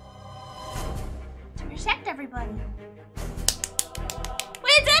 To protect everybody.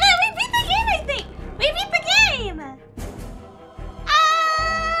 We did it! We beat the game, I think! We beat the game!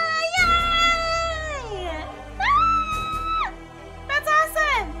 Ah! Yay! Ah! That's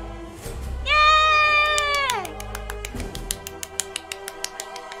awesome! Yay!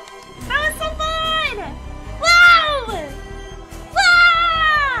 That was so fun! Wow!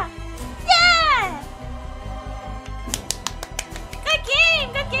 Wow! Yeah! Good game!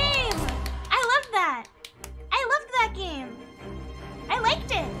 Good game! I loved that! I loved that game! I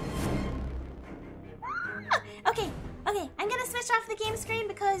liked it! Ah! Okay, okay, I'm gonna switch off the game screen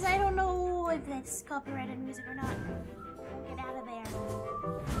because I don't know if it's copyrighted music or not. Get out of there.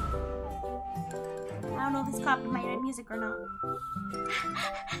 I don't know if it's copyrighted music or not.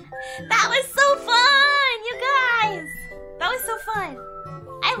 That was so fun, you guys! That was so fun.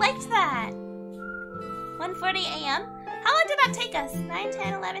 I liked that. 1:40 a.m. How long did that take us? 9,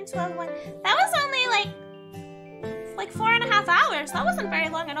 10, 11, 12, 1. That was only like 4.5 hours. That wasn't very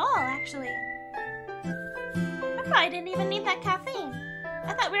long at all, actually. I probably didn't even need that caffeine.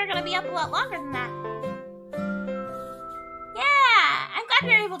 I thought we were gonna be up a lot longer than that. Yeah, I'm glad we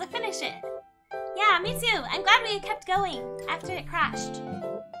were able to finish it. Yeah, me too. I'm glad we kept going after it crashed.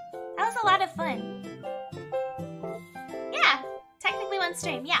 That was a lot of fun. Yeah, technically one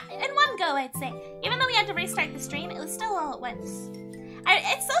stream. Yeah, in one go, I'd say. Even though we had to restart the stream, it was still all at once.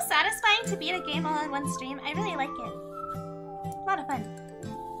 It's so satisfying to beat a game all in one stream. I really like it. A lot of fun.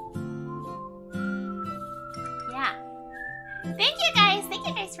 Yeah. Thank you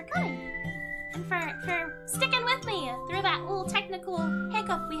guys for coming. And for sticking with me through that little technical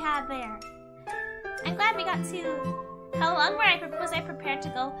hiccup we had there. I'm glad we got to... How long was I prepared to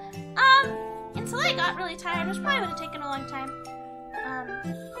go? Until I got really tired, which probably would have taken a long time.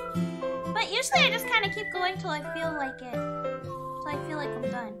 But usually I just kind of keep going till I feel like it. Till I feel like I'm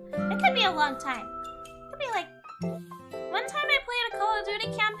done. It could be a long time. It could be like... One time I played a Call of Duty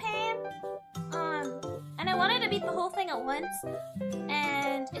campaign, and I wanted to beat the whole thing at once,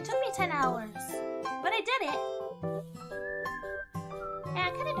 and it took me 10 hours. But I did it. Yeah,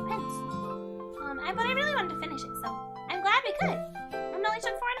 it kind of depends. But I really wanted to finish it, so I'm glad we could. And it only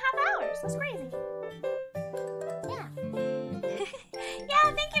took 4.5 hours. That's crazy. Yeah. Yeah,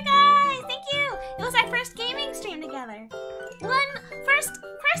 thank you guys. Thank you. It was our first gaming stream together.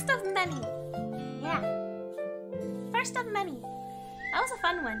 First of many. Yeah. First of many. That was a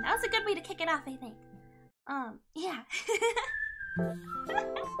fun one. That was a good way to kick it off, I think. Yeah.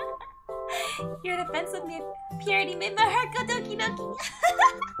 Your defense of purity made my heart go doki doki.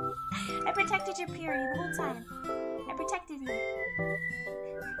 I protected your purity the whole time. I protected you.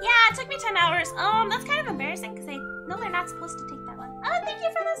 Yeah, it took me 10 hours. That's kind of embarrassing because I know they're not supposed to take that one. Oh, thank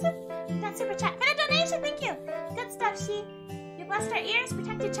you for that super chat. For the donation, thank you. Good stuff, She. You blessed our ears,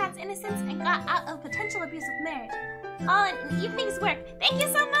 protected Chat's innocence, and got out of potential abusive marriage. All in an evening's work. Thank you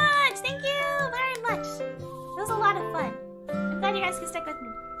so much. Thank you very much. It was a lot of fun. I'm glad you guys could stick with me.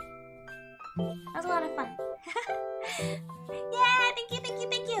 That was a lot of fun. Yeah, thank you.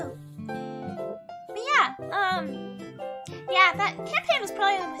 But yeah, yeah, that campaign was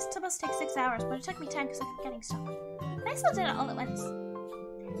probably supposed to take 6 hours, but it took me 10 because I kept getting stuck. But I still did it all at once.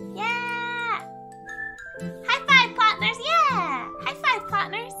 Yeah! High five, partners! Yeah!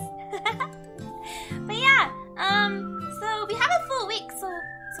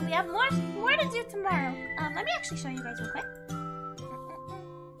 to do tomorrow. Let me actually show you guys real quick.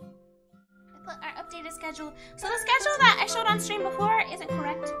 I put our updated schedule. So the schedule that I showed on stream before isn't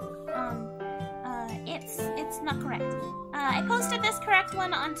correct. It's not correct. I posted this correct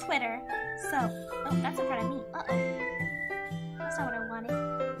one on Twitter. So, oh, that's in front of me. Uh-oh. That's not what I wanted.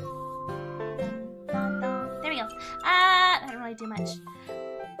 Dun, dun, dun. There we go. That didn't really do much.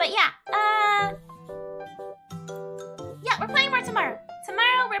 But yeah, yeah, we're playing more tomorrow.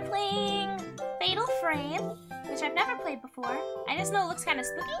 Tomorrow we're playing Fatal Frame, which I've never played before. I just know it looks kind of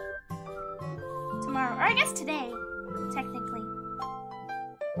spooky. Tomorrow, or I guess today, technically.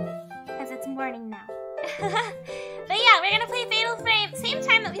 Because it's morning now. But yeah, we're gonna play Fatal Frame, same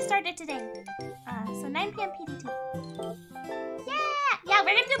time that we started today. So 9 p.m. PDT. Yeah,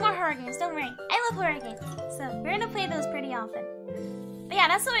 we're gonna do more horror games, don't worry. I love horror games, so we're gonna play those pretty often. But yeah,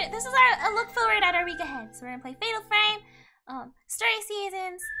 this is our look forward at our week ahead. So we're gonna play Fatal Frame, Story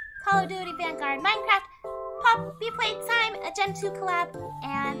Seasons, Call of Duty, Vanguard, Minecraft, Poppy Playtime, a Gen 2 collab,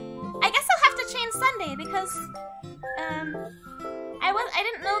 and I guess I'll have to change Sunday because I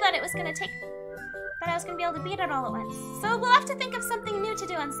didn't know that it was gonna take that I was gonna be able to beat it all at once. So we'll have to think of something new to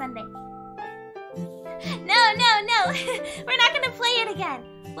do on Sunday. No, we're not gonna play it again.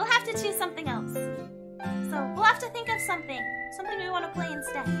 We'll have to choose something else. So we'll have to think of something we want to play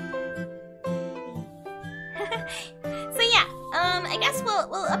instead. So yeah, I guess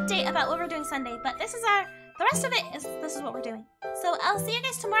we'll update about what we're doing Sunday, but the rest of it is this is what we're doing. So I'll see you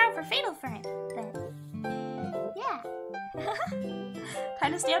guys tomorrow for Fatal Frame then. Yeah.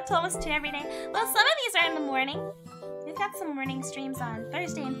 Trying to stay up till almost 2 every day. Well, some of these are in the morning. We've got some morning streams on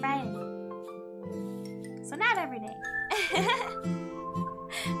Thursday and Friday. So not every day.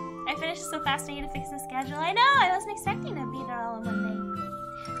 I finished so fast I need to fix the schedule. I know, I wasn't expecting to beat it all in one day.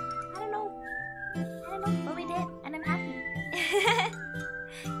 I don't know, but we did, and I'm happy.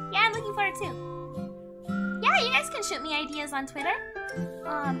 Yeah, I'm looking forward too. Yeah, you guys can shoot me ideas on Twitter.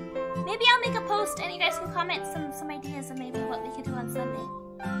 Maybe I'll make a post and you guys can comment some ideas of maybe what we could do on Sunday.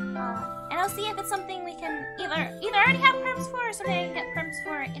 And I'll see if it's something we can either already have perms for or something I can get perms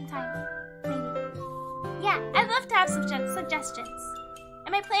for in time. Maybe. Yeah, I'd love to have some suggestions.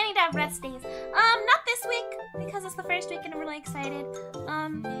 Am I planning to have rest days? Not this week, because it's the first week and I'm really excited.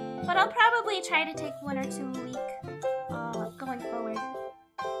 But I'll probably try to take 1 or 2 a week, going forward.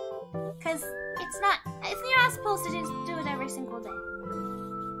 Cause you're not supposed to just do it every single day.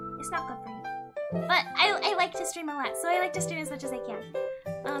 It's not good for you. But I like to stream a lot, so I like to stream as much as I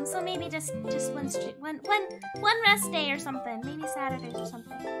can. So maybe just one rest day or something. Maybe Saturdays or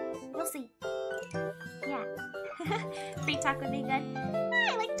something. We'll see. Yeah. Free talk would be good.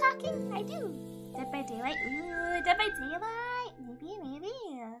 I like talking. I do. Dead by Daylight. Ooh, Dead by Daylight. Maybe.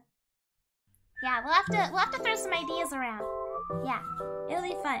 Yeah, we'll have to throw some ideas around. Yeah, it'll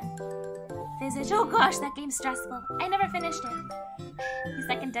be fun. Visage. Oh gosh, that game's stressful. I never finished it. The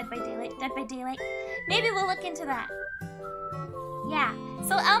second Dead by Daylight. Maybe we'll look into that. Yeah.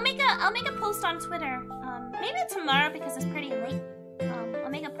 So I'll make a post on Twitter. Maybe tomorrow because it's pretty late. I'll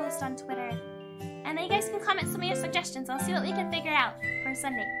make a post on Twitter. And then you guys can comment some of your suggestions. I'll see what we can figure out for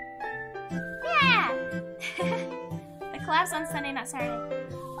Sunday. Yeah! The collab's on Sunday, not Saturday.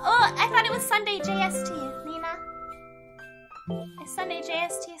 Oh, I thought it was Sunday JST, Nina. It's Sunday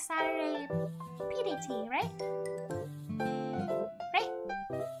JST, Saturday PDT, right? Right?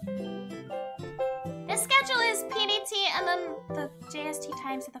 The schedule is PDT and then the JST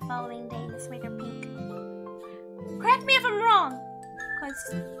times are the following day, Swigger Pink. Correct me if I'm wrong!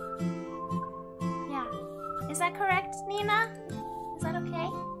 Cause... yeah. Is that correct, Nina? Is that okay?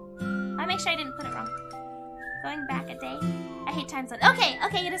 I'll make sure I didn't put it wrong. Going back a day. I hate time zone. Okay,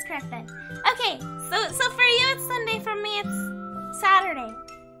 it is correct then. Okay, so for you it's Sunday, for me it's Saturday.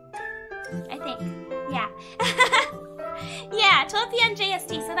 I think. Yeah. Yeah, 12 p.m.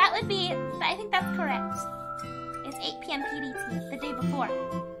 JST, so that would be, I think that's correct. It's 8 p.m. PDT, the day before.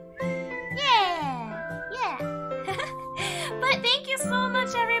 Yeah! But thank you so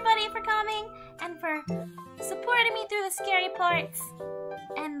much everybody for coming and for supporting me through the scary parts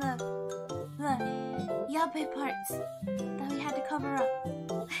and the yappy parts that we had to cover up.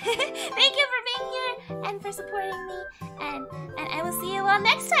 Thank you for being here and for supporting me, and I will see you all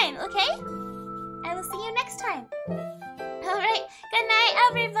next time, okay? I will see you next time. Alright, good night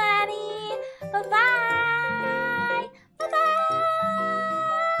everybody! Bye-bye! Bye-bye!